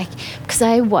about because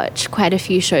I watch quite a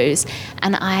few shows,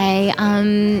 and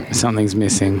something's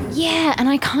missing. Yeah, and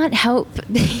I can't help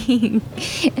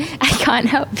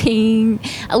being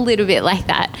a little bit like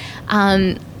that.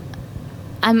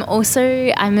 I'm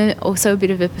also a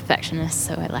bit of a perfectionist,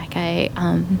 so I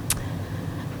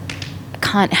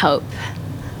can't help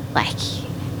like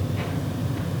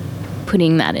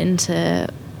putting that into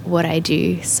what I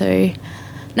do. So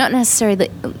not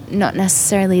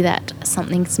necessarily that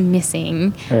something's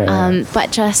missing,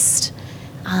 but just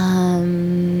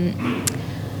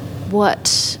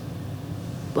what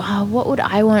would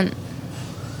I want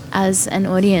as an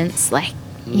audience? Like,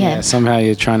 yeah. Somehow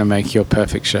you're trying to make your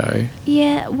perfect show.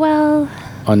 Yeah, well...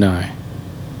 Or no?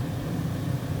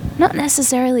 Not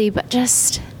necessarily, but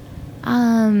just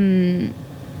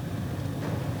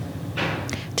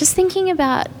thinking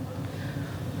about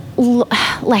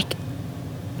like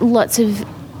lots of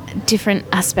different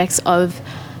aspects of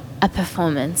a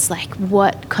performance, like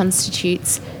what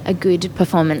constitutes a good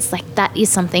performance. Like that is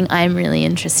something I'm really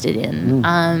interested in.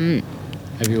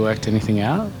 Have you worked anything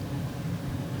out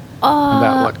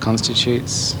about what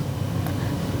constitutes?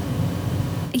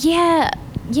 Yeah,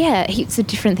 heaps of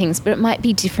different things, but it might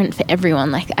be different for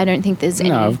everyone. Like I don't think there's any...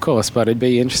 No, of course, but it'd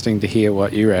be interesting to hear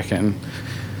what you reckon.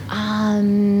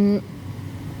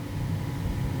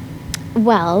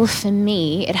 Well, for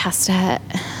me, it has to...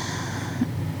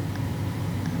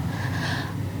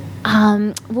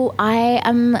 well, I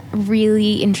am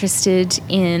really interested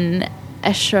in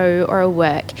a show or a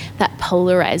work that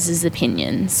polarizes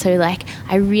opinion. So, like,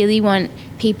 I really want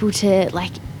people to,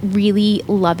 like, really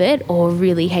love it or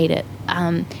really hate it.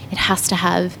 It has to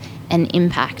have an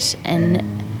impact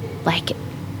and, like,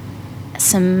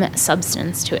 some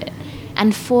substance to it.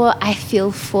 And I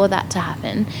feel for that to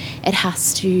happen, it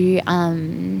has to,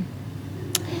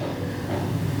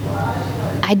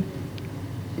 I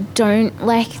don't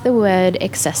like the word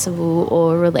accessible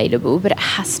or relatable, but it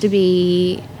has to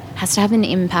have an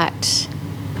impact.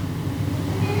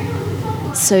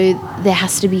 So there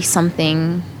has to be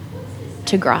something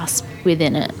to grasp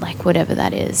within it, like whatever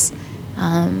that is.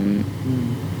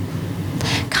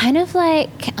 Kind of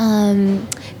like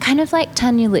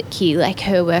Tanya Litke, like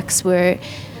her works were,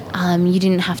 you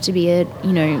didn't have to be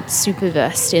super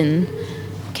versed in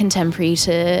contemporary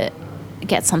to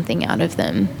get something out of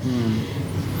them.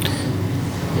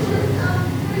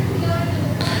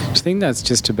 Do you think that's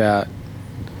just about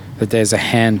that there's a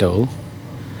handle,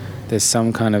 there's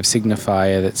some kind of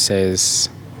signifier that says,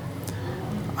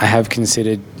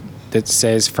 that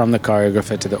says from the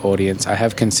choreographer to the audience, I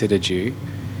have considered you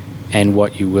and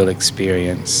what you will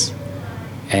experience,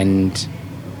 and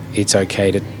it's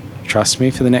okay to trust me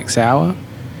for the next hour?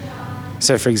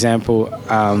 So, for example,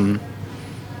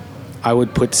 I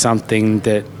would put something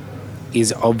that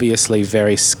is obviously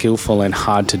very skillful and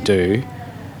hard to do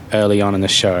early on in the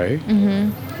show,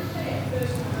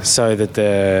 so that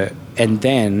and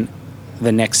then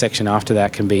the next section after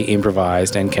that can be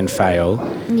improvised and can fail.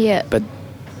 Yeah. But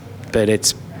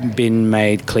it's been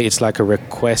made clear, it's like a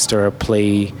request or a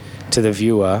plea to the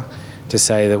viewer to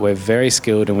say that we're very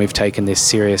skilled and we've taken this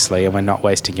seriously and we're not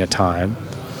wasting your time.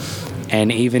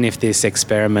 And even if this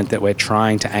experiment that we're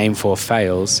trying to aim for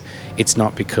fails, it's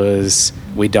not because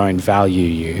we don't value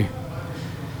you.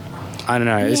 I don't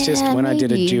know. It's just when I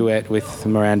did a duet with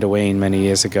Miranda Ween many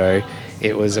years ago,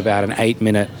 it was about an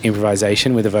 8-minute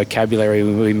improvisation with a vocabulary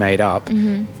we made up,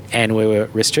 and we were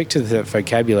restricted to the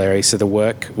vocabulary, so the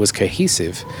work was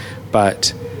cohesive,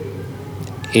 but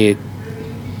it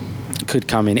could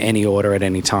come in any order at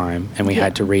any time, and we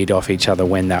had to read off each other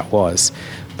when that was.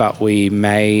 But we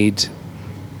made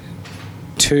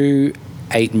 2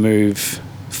 8-move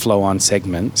flow-on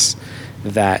segments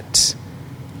that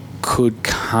could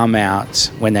come out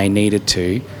when they needed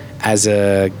to as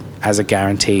a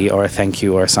guarantee or a thank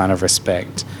you or a sign of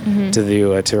respect to the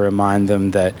viewer, to remind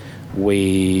them that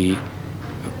we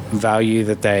value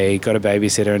that they got a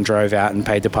babysitter and drove out and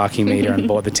paid the parking meter and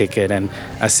bought the ticket and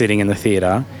are sitting in the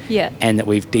theatre, and that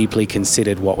we've deeply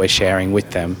considered what we're sharing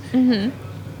with them.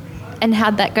 And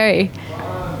how'd that go?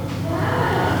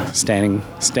 Standing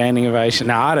ovation.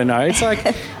 No, I don't know. It's like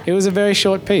it was a very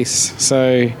short piece,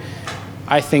 so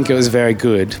I think it was a very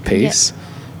good piece,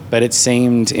 but it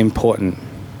seemed important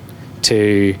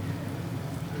to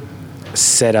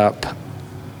set up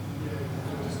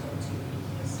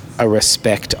a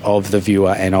respect of the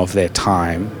viewer and of their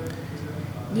time.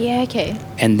 Yeah, okay.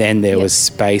 And then there was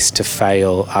space to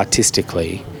fail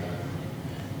artistically,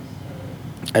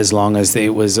 as long as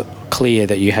it was clear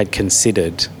that you had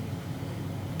considered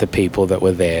the people that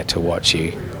were there to watch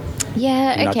you.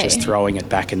 Yeah, okay. Not just throwing it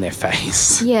back in their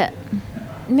face. Yeah.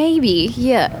 Maybe,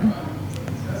 yeah.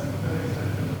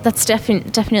 That's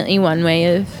definitely one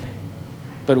way of...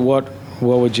 But what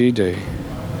would you do?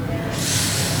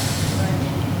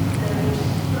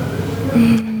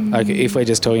 Like if we're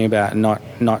just talking about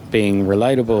not being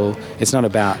relatable, it's not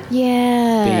about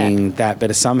being that, but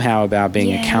it's somehow about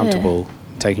being accountable,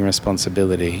 taking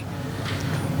responsibility.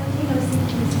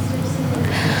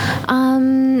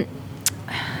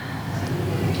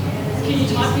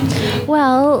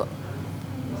 Well,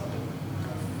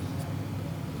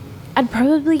 I'd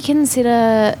probably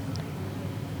consider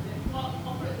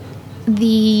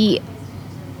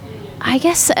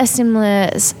a similar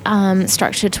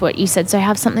structure to what you said. So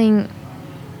have something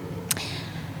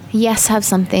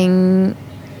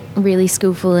really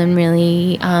skillful and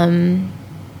really,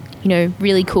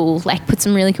 really cool, like put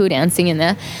some really cool dancing in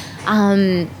there.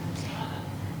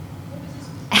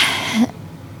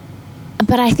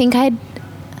 But I think I'd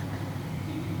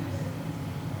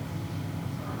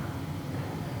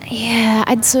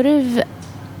sort of...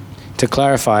 To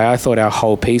clarify, I thought our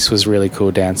whole piece was really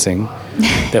cool dancing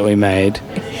that we made,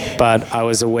 but I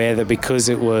was aware that because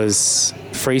it was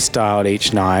freestyled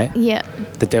each night,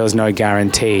 that there was no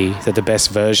guarantee that the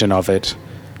best version of it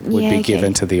would be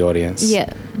given to the audience.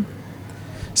 Yeah.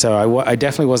 So I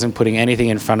definitely wasn't putting anything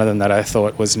in front of them that I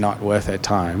thought was not worth their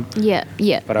time. Yeah,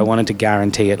 yeah. But I wanted to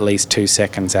guarantee at least 2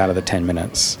 seconds out of the 10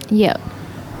 minutes. Yeah.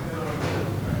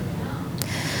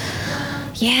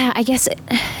 Yeah, I guess it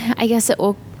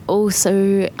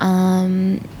also...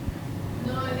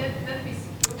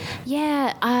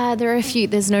 there are a few...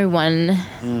 There's no one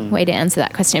way to answer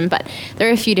that question, but there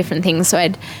are a few different things. So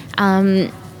I'd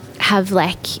have,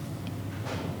 like,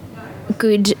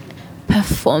 good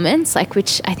performance, like,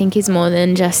 which I think is more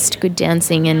than just good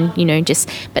dancing and,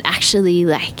 but actually,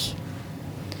 like...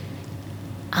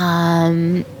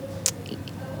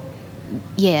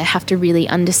 have to really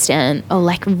understand or,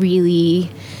 like, really,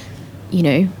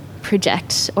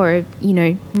 project or,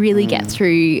 really get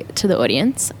through to the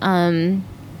audience. I'd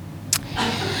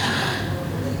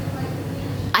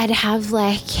have,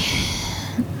 like...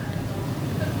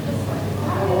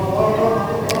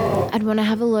 I'd want to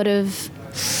have a lot of...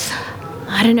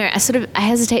 I don't know, I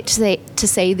hesitate to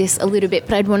say this a little bit,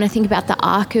 but I'd want to think about the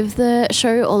arc of the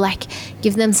show or, like,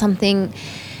 give them something...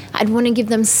 I'd want to give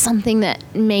them something that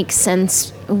makes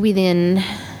sense within,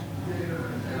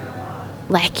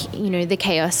 like, the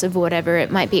chaos of whatever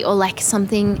it might be, or, like,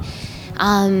 something,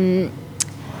 because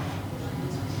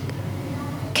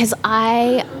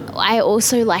I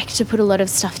also like to put a lot of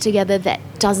stuff together that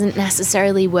doesn't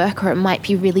necessarily work, or it might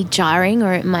be really jarring,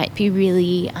 or it might be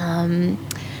really,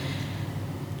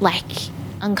 like,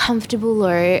 uncomfortable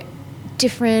or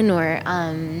different, or...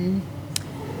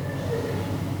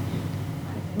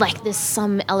 like there's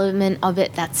some element of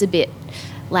it that's a bit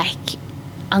like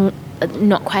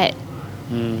not quite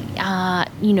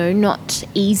not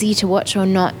easy to watch or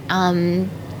not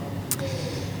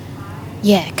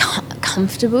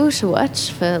comfortable to watch,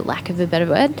 for lack of a better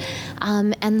word,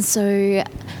 and so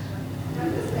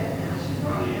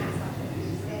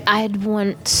I'd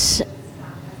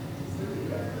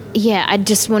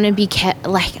just want to be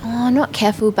not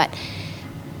careful, but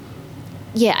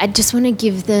I just want to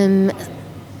give them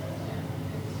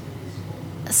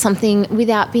something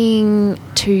without being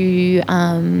too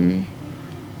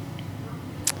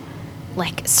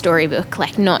like storybook,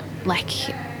 like not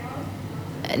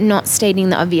stating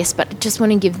the obvious, but just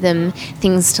want to give them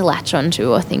things to latch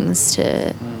onto or things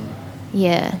to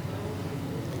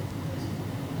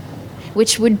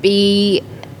which would be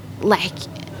like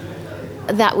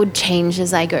that would change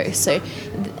as I go, so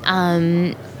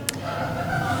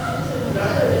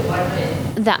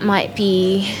that might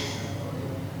be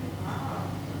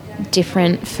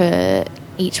different for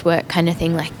each work, kind of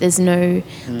thing. Like there's no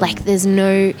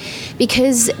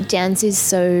because dance is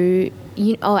so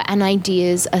and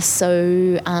ideas are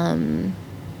so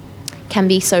can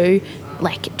be so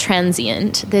like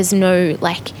transient. There's no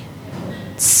like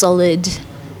solid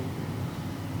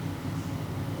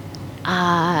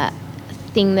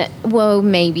thing that, well,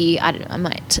 maybe I don't know, I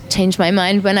might change my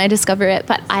mind when I discover it,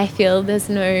 but I feel there's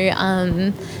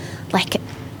no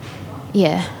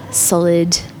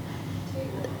solid,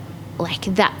 like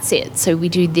that's it, so we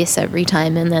do this every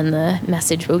time and then the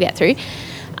message will get through.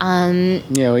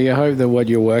 Well, you hope that what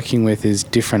you're working with is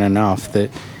different enough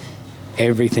that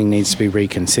everything needs to be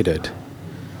reconsidered.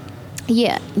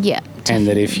 Definitely. And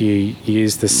that if you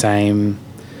use the same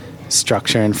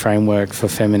structure and framework for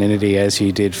femininity as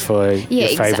you did for your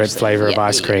favourite flavour of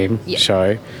ice cream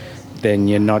show, then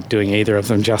you're not doing either of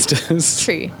them justice.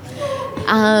 True.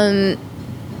 And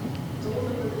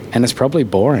it's probably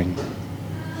boring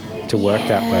to work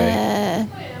that way.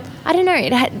 I don't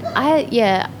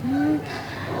know.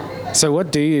 So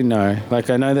what do you know? Like,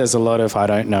 I know there's a lot of I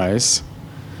don't knows,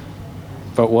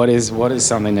 but what is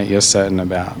something that you're certain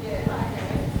about?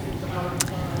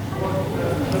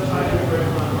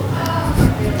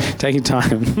 Take your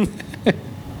time.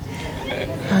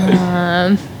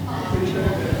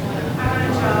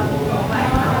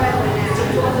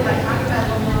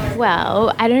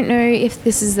 Well, I don't know if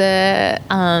this is a,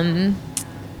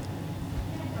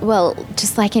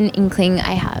 just like an inkling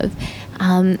I have,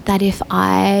 that if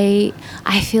I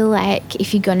feel like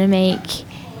if you're going to make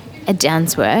a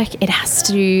dance work, it has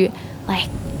to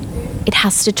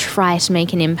try to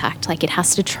make an impact. Like, it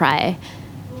has to try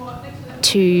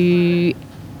to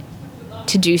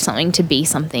do something, to be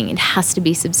something. It has to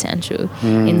be substantial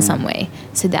in some way.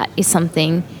 So that's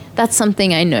something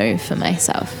I know for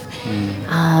myself.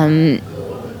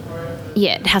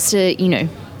 It has to,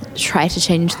 try to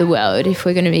change the world if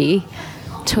we're going to be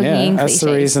talking in cliches.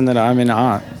 That's the reason that I'm in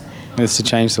art, is to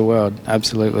change the world.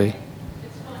 Absolutely.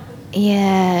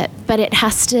 Yeah, but it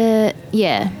has to,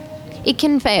 it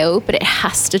can fail, but it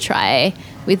has to try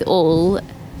with all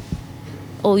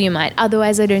your might.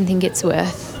 Otherwise, I don't think it's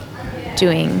worth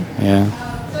doing. Yeah.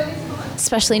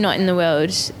 Especially not in the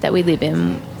world that we live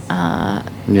in.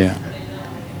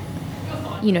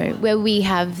 Where we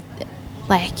have,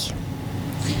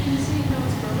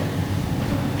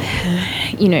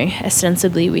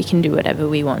 ostensibly we can do whatever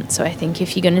we want. So I think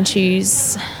if you're going to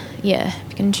choose,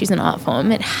 an art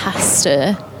form, it has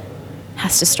to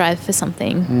strive for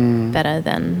something better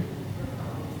than,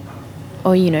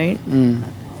 Do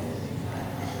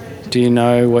you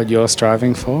know what you're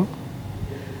striving for?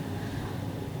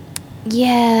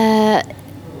 Yeah.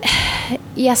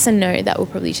 Yes and no. That will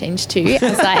probably change too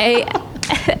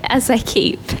as I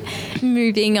keep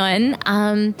moving on.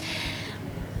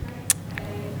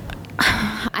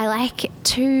 I like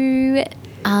to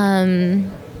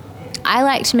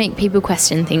make people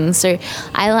question things. So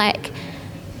I like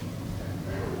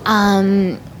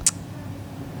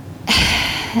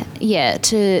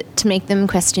to make them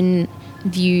question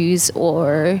views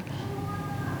or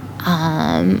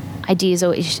ideas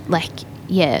or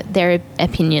their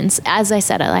opinions. As I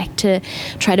said, I like to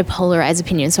try to polarize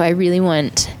opinions. So I really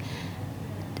want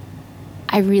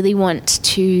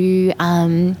to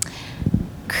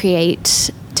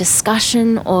create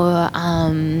discussion or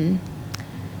I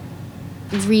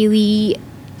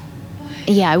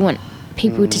want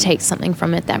people to take something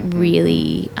from it that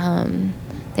really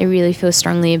they really feel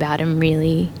strongly about and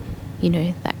really,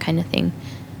 that kind of thing.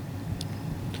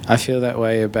 I feel that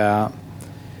way about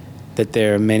that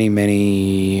there are many,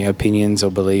 many opinions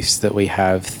or beliefs that we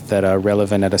have that are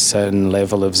relevant at a certain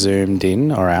level of zoomed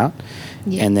in or out.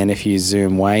 Yeah. And then if you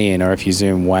zoom way in or if you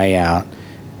zoom way out,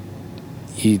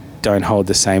 you don't hold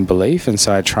the same belief. And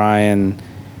so I try and,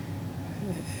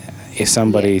 if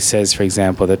somebody says, for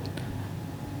example, that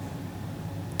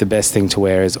the best thing to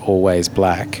wear is always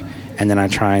black, and then I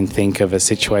try and think of a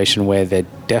situation where they're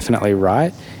definitely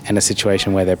right and a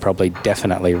situation where they're probably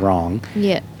definitely wrong.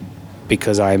 Yeah.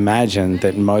 Because I imagine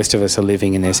that most of us are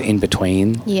living in this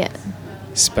in-between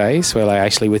space where,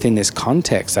 actually within this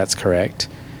context, that's correct.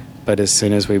 But as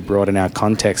soon as we broaden our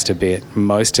context a bit,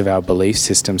 most of our belief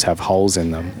systems have holes in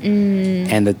them.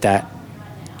 And that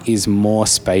is more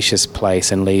spacious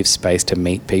place and leaves space to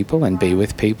meet people and be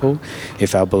with people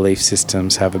if our belief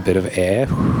systems have a bit of air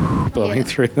blowing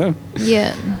through them.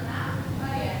 Yeah.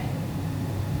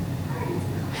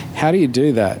 How do you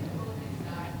do that?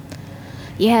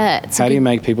 Yeah. How do you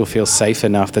make people feel safe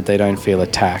enough that they don't feel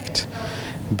attacked,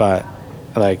 but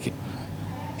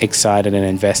excited and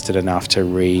invested enough to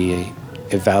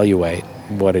re-evaluate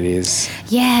what it is?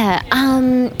 Yeah.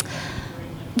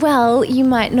 Well, you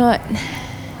might not.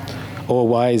 Or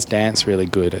why is dance really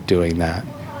good at doing that?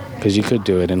 Because you could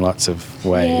do it in lots of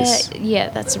ways. Yeah,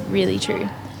 that's really true.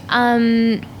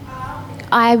 I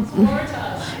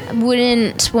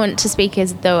wouldn't want to speak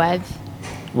as though I've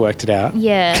worked it out.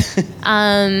 Yeah.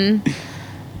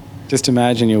 Just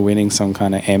imagine you're winning some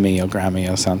kind of Emmy or Grammy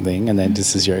or something, and then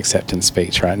this is your acceptance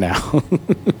speech right now.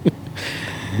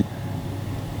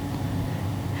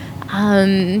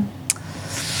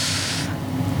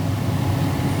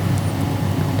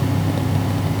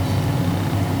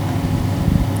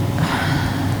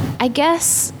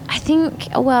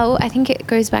 I think it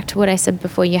goes back to what I said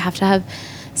before. You have to have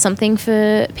something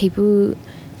for people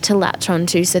to latch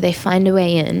onto so they find a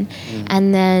way in.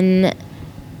 And then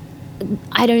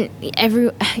I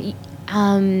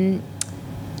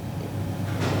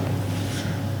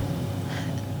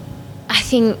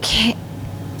think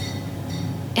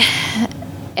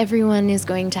everyone is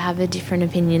going to have a different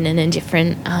opinion and a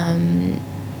different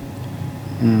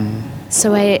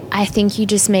so I think you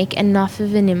just make enough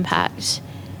of an impact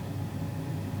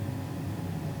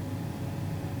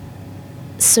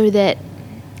so that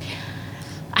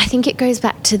think it goes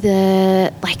back to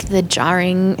the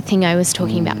jarring thing I was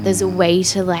talking about. There's a way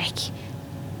to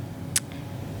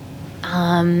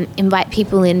invite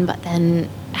people in, but then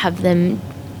have them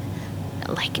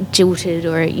jilted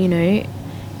or at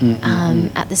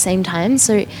the same time.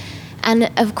 So, and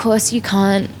of course you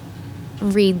can't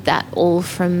read that all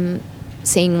from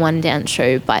seeing one dance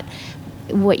show, but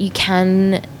what you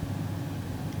can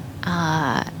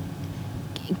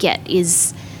get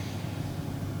is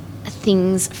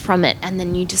things from it, and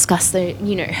then you discuss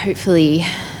hopefully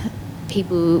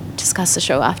people discuss the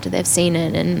show after they've seen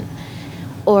it,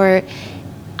 or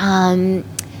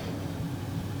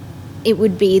it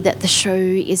would be that the show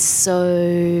is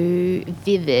so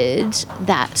vivid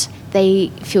that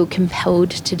they feel compelled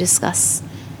to discuss,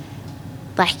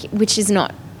 which is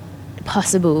not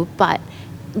possible, but,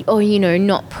 or,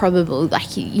 not probable,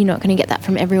 you're not going to get that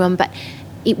from everyone, but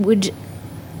it would,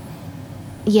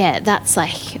 that's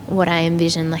what I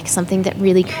envision, something that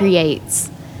really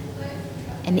creates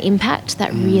an impact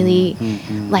that really,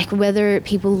 whether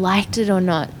people liked it or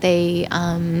not, they're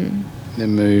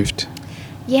moved.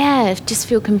 Yeah, just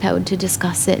feel compelled to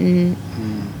discuss it, and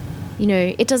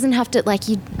it doesn't have to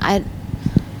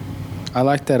I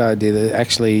like that idea that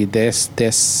actually they're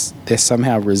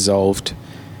somehow resolved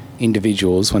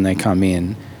individuals when they come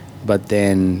in, but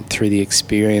then through the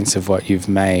experience of what you've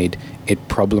made, it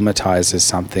problematizes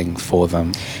something for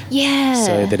them. Yeah.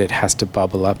 So that it has to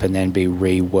bubble up and then be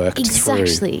reworked through.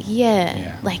 Exactly,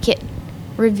 yeah. It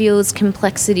reveals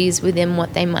complexities within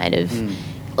what they might have,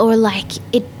 or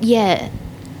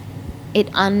it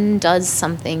undoes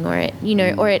something, or it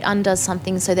or it undoes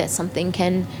something so that something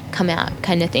can come out,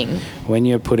 kind of thing. When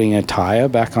you're putting a tire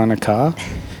back on a car,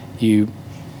 you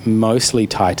mostly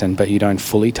tighten, but you don't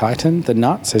fully tighten the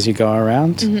nuts as you go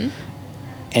around.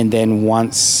 And then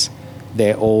once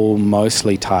they're all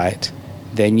mostly tight,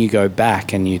 then you go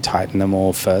back and you tighten them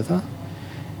all further.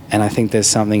 And I think there's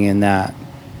something in that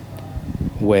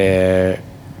where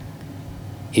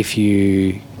if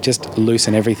you just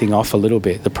loosen everything off a little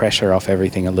bit, the pressure off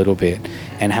everything a little bit,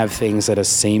 and have things that are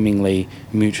seemingly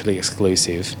mutually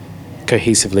exclusive,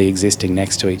 cohesively existing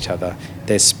next to each other,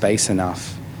 there's space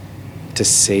enough to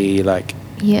see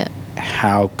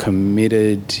how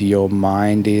committed your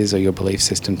mind is or your belief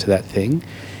system to that thing,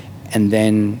 and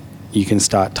then you can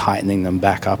start tightening them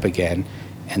back up again,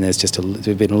 and there's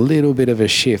been a little bit of a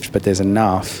shift, but there's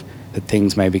enough that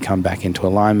things maybe come back into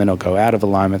alignment or go out of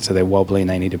alignment, so they're wobbly and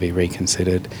they need to be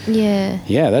reconsidered.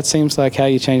 Yeah, that seems like how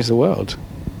you change the world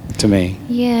to me.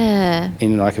 Yeah.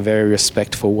 In a very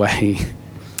respectful way.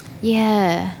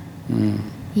 Yeah.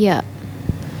 Yeah.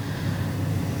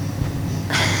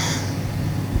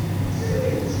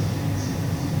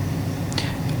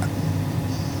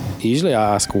 Usually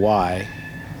I ask why.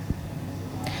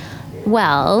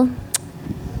 Well,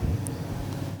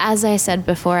 as I said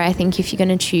before, I think if you're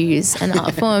going to choose an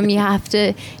art form, you have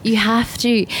to.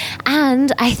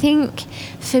 And I think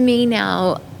for me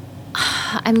now,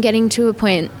 I'm getting to a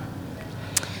point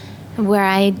where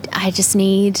I just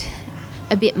need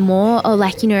a bit more, or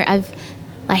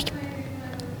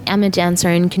I'm a dancer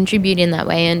and contribute in that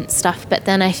way and stuff, but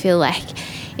then I feel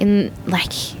in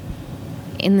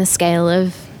the scale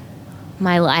of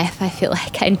my life, I feel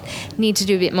like I need to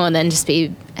do a bit more than just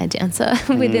be a dancer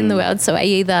within the world. So I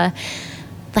either,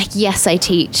 yes, I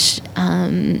teach,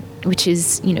 which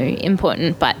is,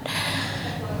 important, but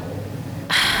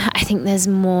I think there's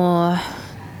more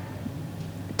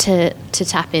to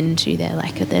tap into there.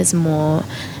 There's more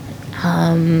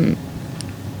to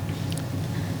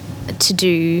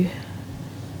do.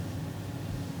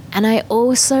 And I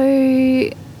also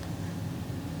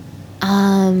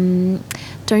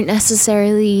don't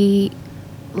necessarily,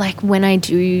 when I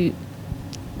do, you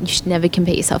should never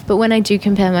compare yourself, but when I do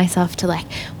compare myself to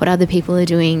what other people are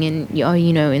doing and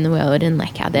in the world, and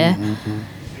how they're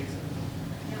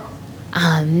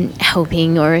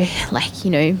helping or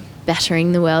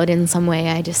bettering the world in some way,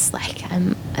 I just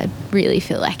I really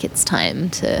feel like it's time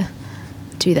to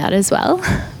do that as well.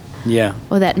 Yeah.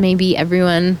 Or that maybe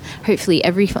hopefully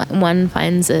everyone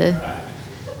finds a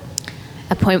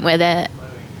point where their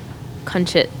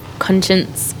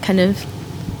conscience kind of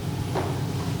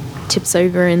tips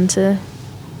over into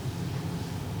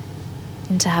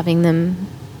having them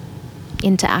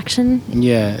into action.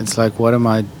 Yeah, it's what am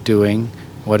I doing?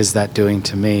 What is that doing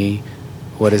to me?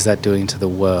 What is that doing to the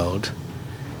world?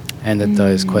 And that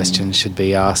those questions should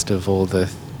be asked of all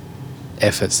the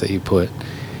efforts that you put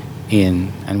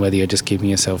in, and whether you're just keeping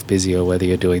yourself busy or whether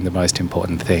you're doing the most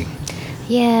important thing.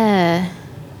 Yeah.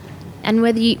 And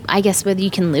whether you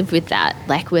can live with that,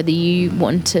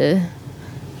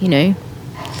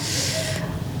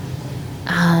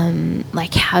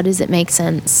 like, how does it make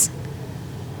sense?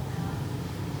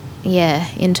 Yeah,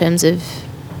 in terms of,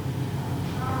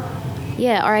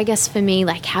 yeah, or I guess for me,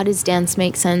 like, how does dance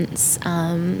make sense?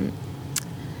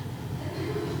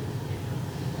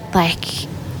 Like,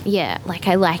 yeah, like,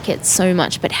 I like it so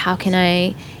much, but how can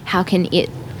I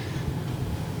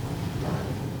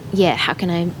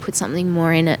put something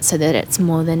more in it so that it's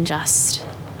more than just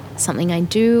something I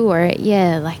do? Or,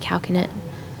 yeah, like, how can it,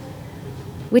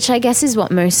 which I guess is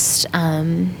what most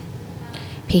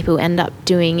people end up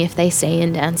doing if they stay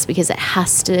in dance, because it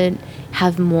has to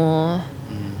have more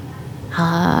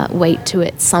weight to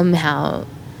it somehow.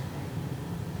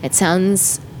 It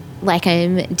sounds like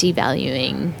I'm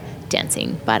devaluing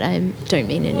dancing, but I don't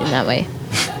mean it in that way.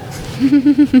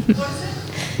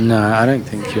 No, I don't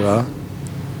think you are.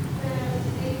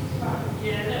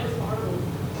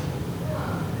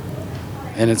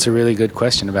 And it's a really good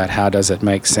question about how does it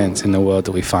make sense in the world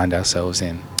that we find ourselves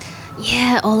in.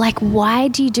 Yeah, or like, why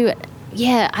do you do it?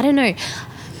 Yeah, I don't know.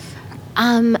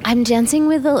 I'm dancing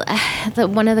with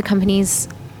one of the companies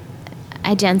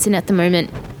I dance in at the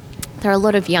moment. There are a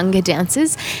lot of younger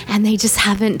dancers, and they just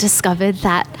haven't discovered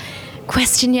that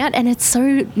question yet. And it's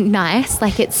so nice.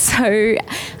 Like, it's so,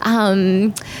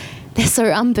 they're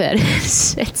so unburdened.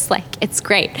 It's like, it's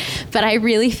great. But I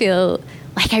really feel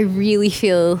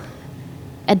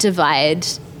a divide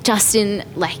just in,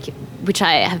 like, which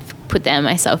I have put there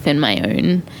myself in my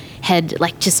own head,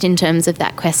 like, just in terms of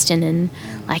that question, and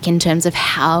like in terms of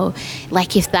how,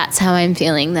 like, if that's how I'm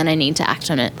feeling, then I need to act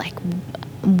on it. Like,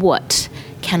 what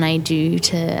can I do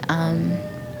to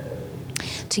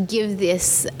give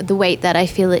this the weight that I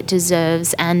feel it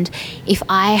deserves? And if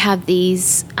I have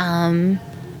these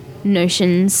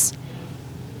notions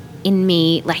in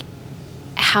me, like,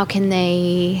 how can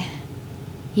I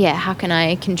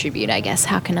contribute, I guess?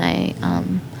 How can I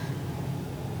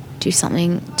do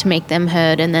something to make them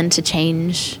heard, and then to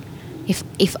change,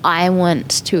 if I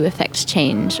want to affect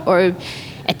change or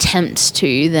attempt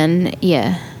to, then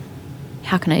yeah,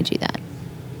 how can I do that?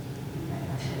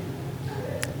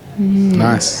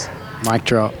 Nice. Mic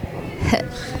drop.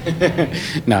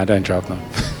 No, don't drop them.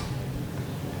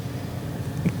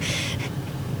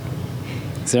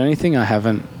 Is there anything I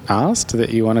haven't asked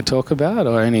that you want to talk about,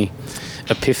 or any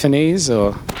epiphanies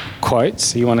or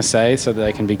quotes you want to say so that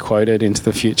they can be quoted into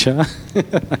the future?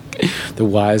 The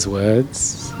wise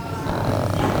words.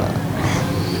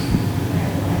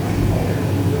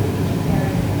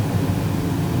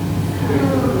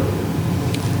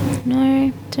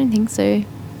 No, don't think so.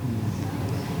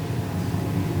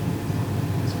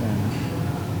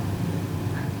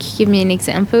 Give me an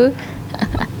example.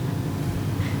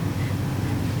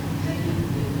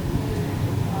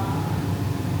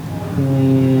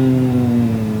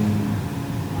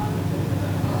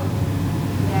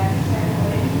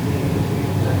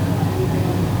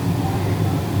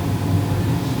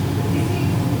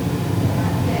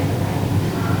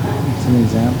 What's an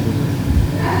example?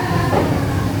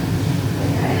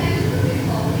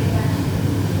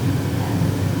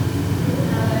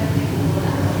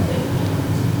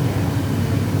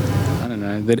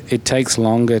 That it takes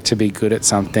longer to be good at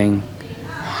something.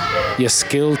 Your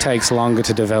skill takes longer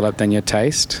to develop than your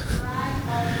taste.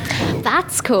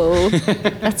 That's cool.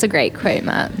 That's a great quote,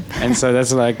 Matt. And so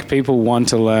that's like, people want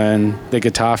to learn the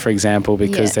guitar, for example,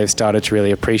 because they've started to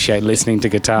really appreciate listening to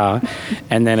guitar,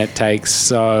 and then it takes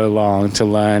so long to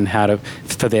learn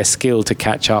for their skill to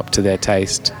catch up to their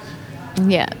taste.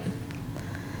 Yeah.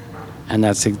 And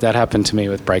that happened to me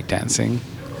with breakdancing.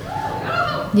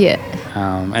 Yeah.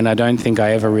 And I don't think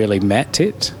I ever really met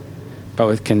it, but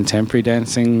with contemporary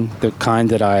dancing, the kind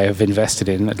that I have invested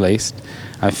in, at least,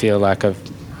 I feel like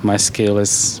my skill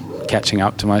is catching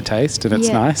up to my taste, and it's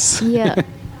nice. Yeah.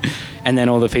 And then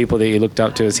all the people that you looked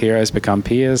up to as heroes become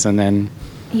peers, and then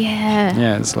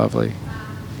yeah, it's lovely.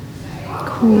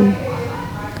 Cool.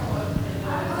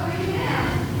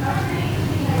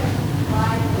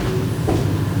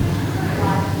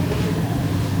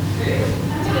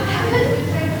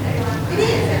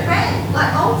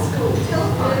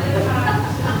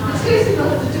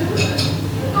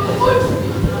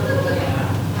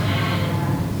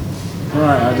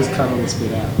 Alright, I'll just cut all this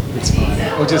bit out. It's fine.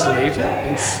 Or just leave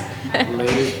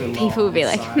it. People will be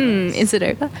like, is it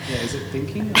over? Yeah, is it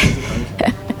thinking? Or is it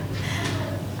over?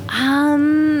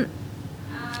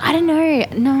 I don't know.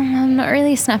 No, I'm not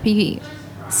really a snappy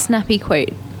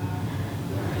quote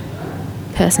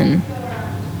person.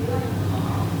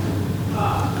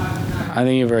 I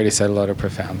think you've already said a lot of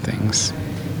profound things.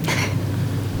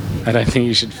 I don't think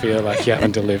you should feel like you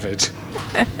haven't delivered.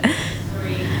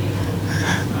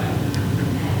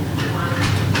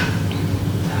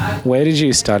 Where did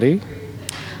you study?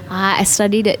 I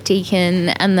studied at Deakin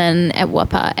and then at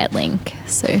WAPA at Link.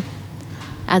 So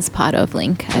as part of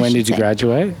Link. When did you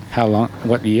graduate? How long?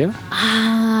 What year?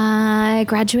 I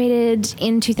graduated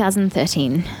in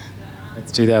 2013.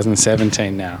 It's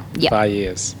 2017 now. Yep. 5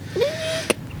 years.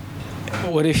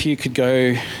 What if you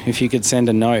could send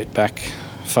a note back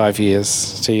 5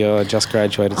 years to your just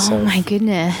graduated self? Oh my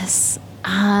goodness.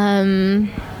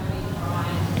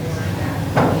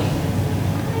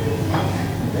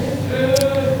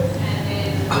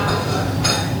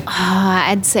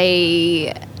 I'd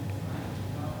say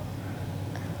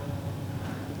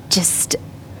to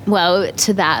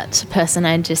that person,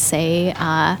 I'd just say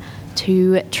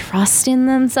to trust in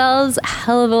themselves a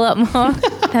hell of a lot more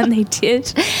than they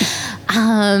did.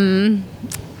 And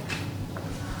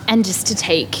just to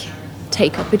take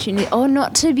opportunity, or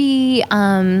not to be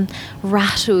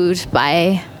rattled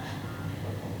by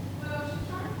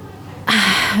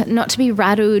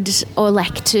or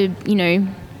like to, you know,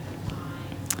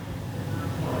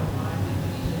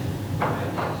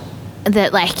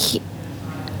 that like,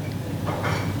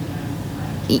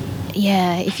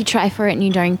 yeah, if you try for it and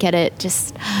you don't get it,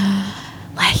 just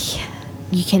like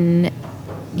you can,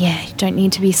 yeah, you don't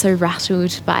need to be so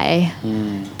rattled by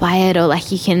it, or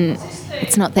like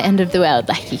it's not the end of the world.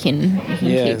 Like you can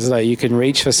it's like you can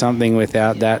reach for something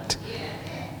without that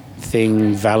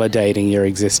thing validating your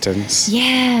existence.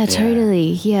 Yeah,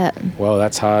 totally. Yeah. Well,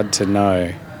 that's hard to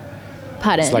know.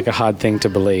 Pardon? It's like a hard thing to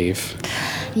believe.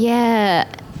 Yeah,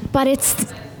 but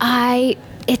it's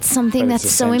something that's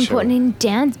so important in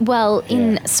dance. Well,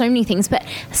 in so many things, but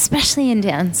especially in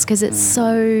dance, because it's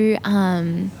so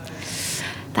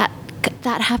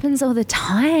that happens all the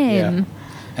time. Yeah.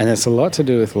 And it's a lot to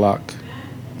do with luck.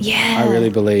 Yeah. I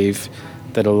really believe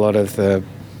that a lot of the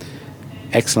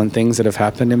excellent things that have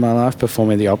happened in my life,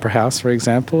 performing at the Opera House, for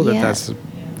example, that's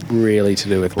really to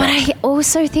do with luck. But I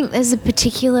also think there's a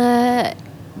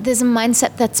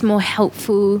mindset that's more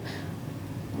helpful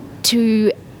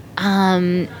to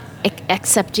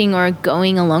accepting or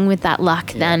going along with that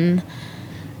luck than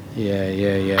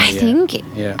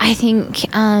I think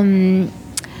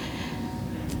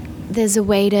there's a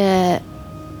way to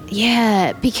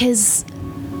because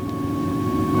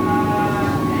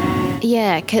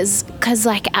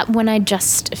like when I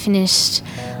just finished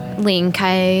Link,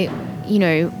 I, you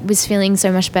know, was feeling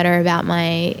so much better about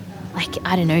my, like,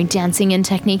 I don't know, dancing and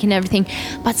technique and everything,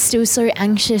 but still so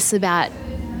anxious about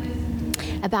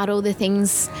all the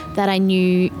things that I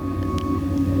knew,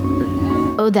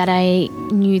 or that I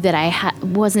knew that I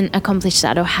wasn't accomplished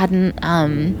at, or hadn't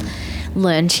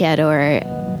learned yet,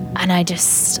 and I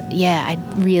just, I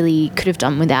really could have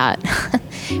done without that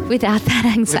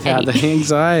anxiety. Without the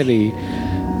anxiety.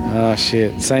 Oh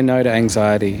shit! Say no to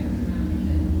anxiety.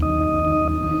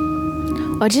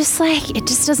 Or just like, it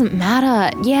just doesn't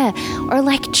matter. Yeah. Or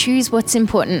like choose what's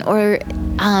important, or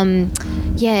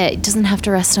it doesn't have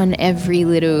to rest on every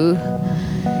little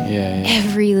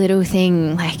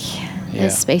thing. Like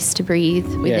there's space to breathe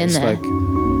within it's there. Like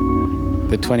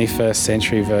the 21st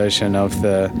century version of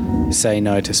the say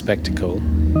no to spectacle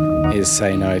is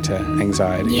say no to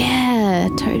anxiety. Yeah,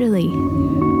 totally.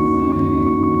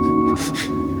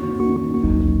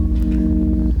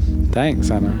 Thanks,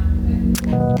 Anna.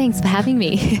 Thanks for having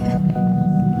me.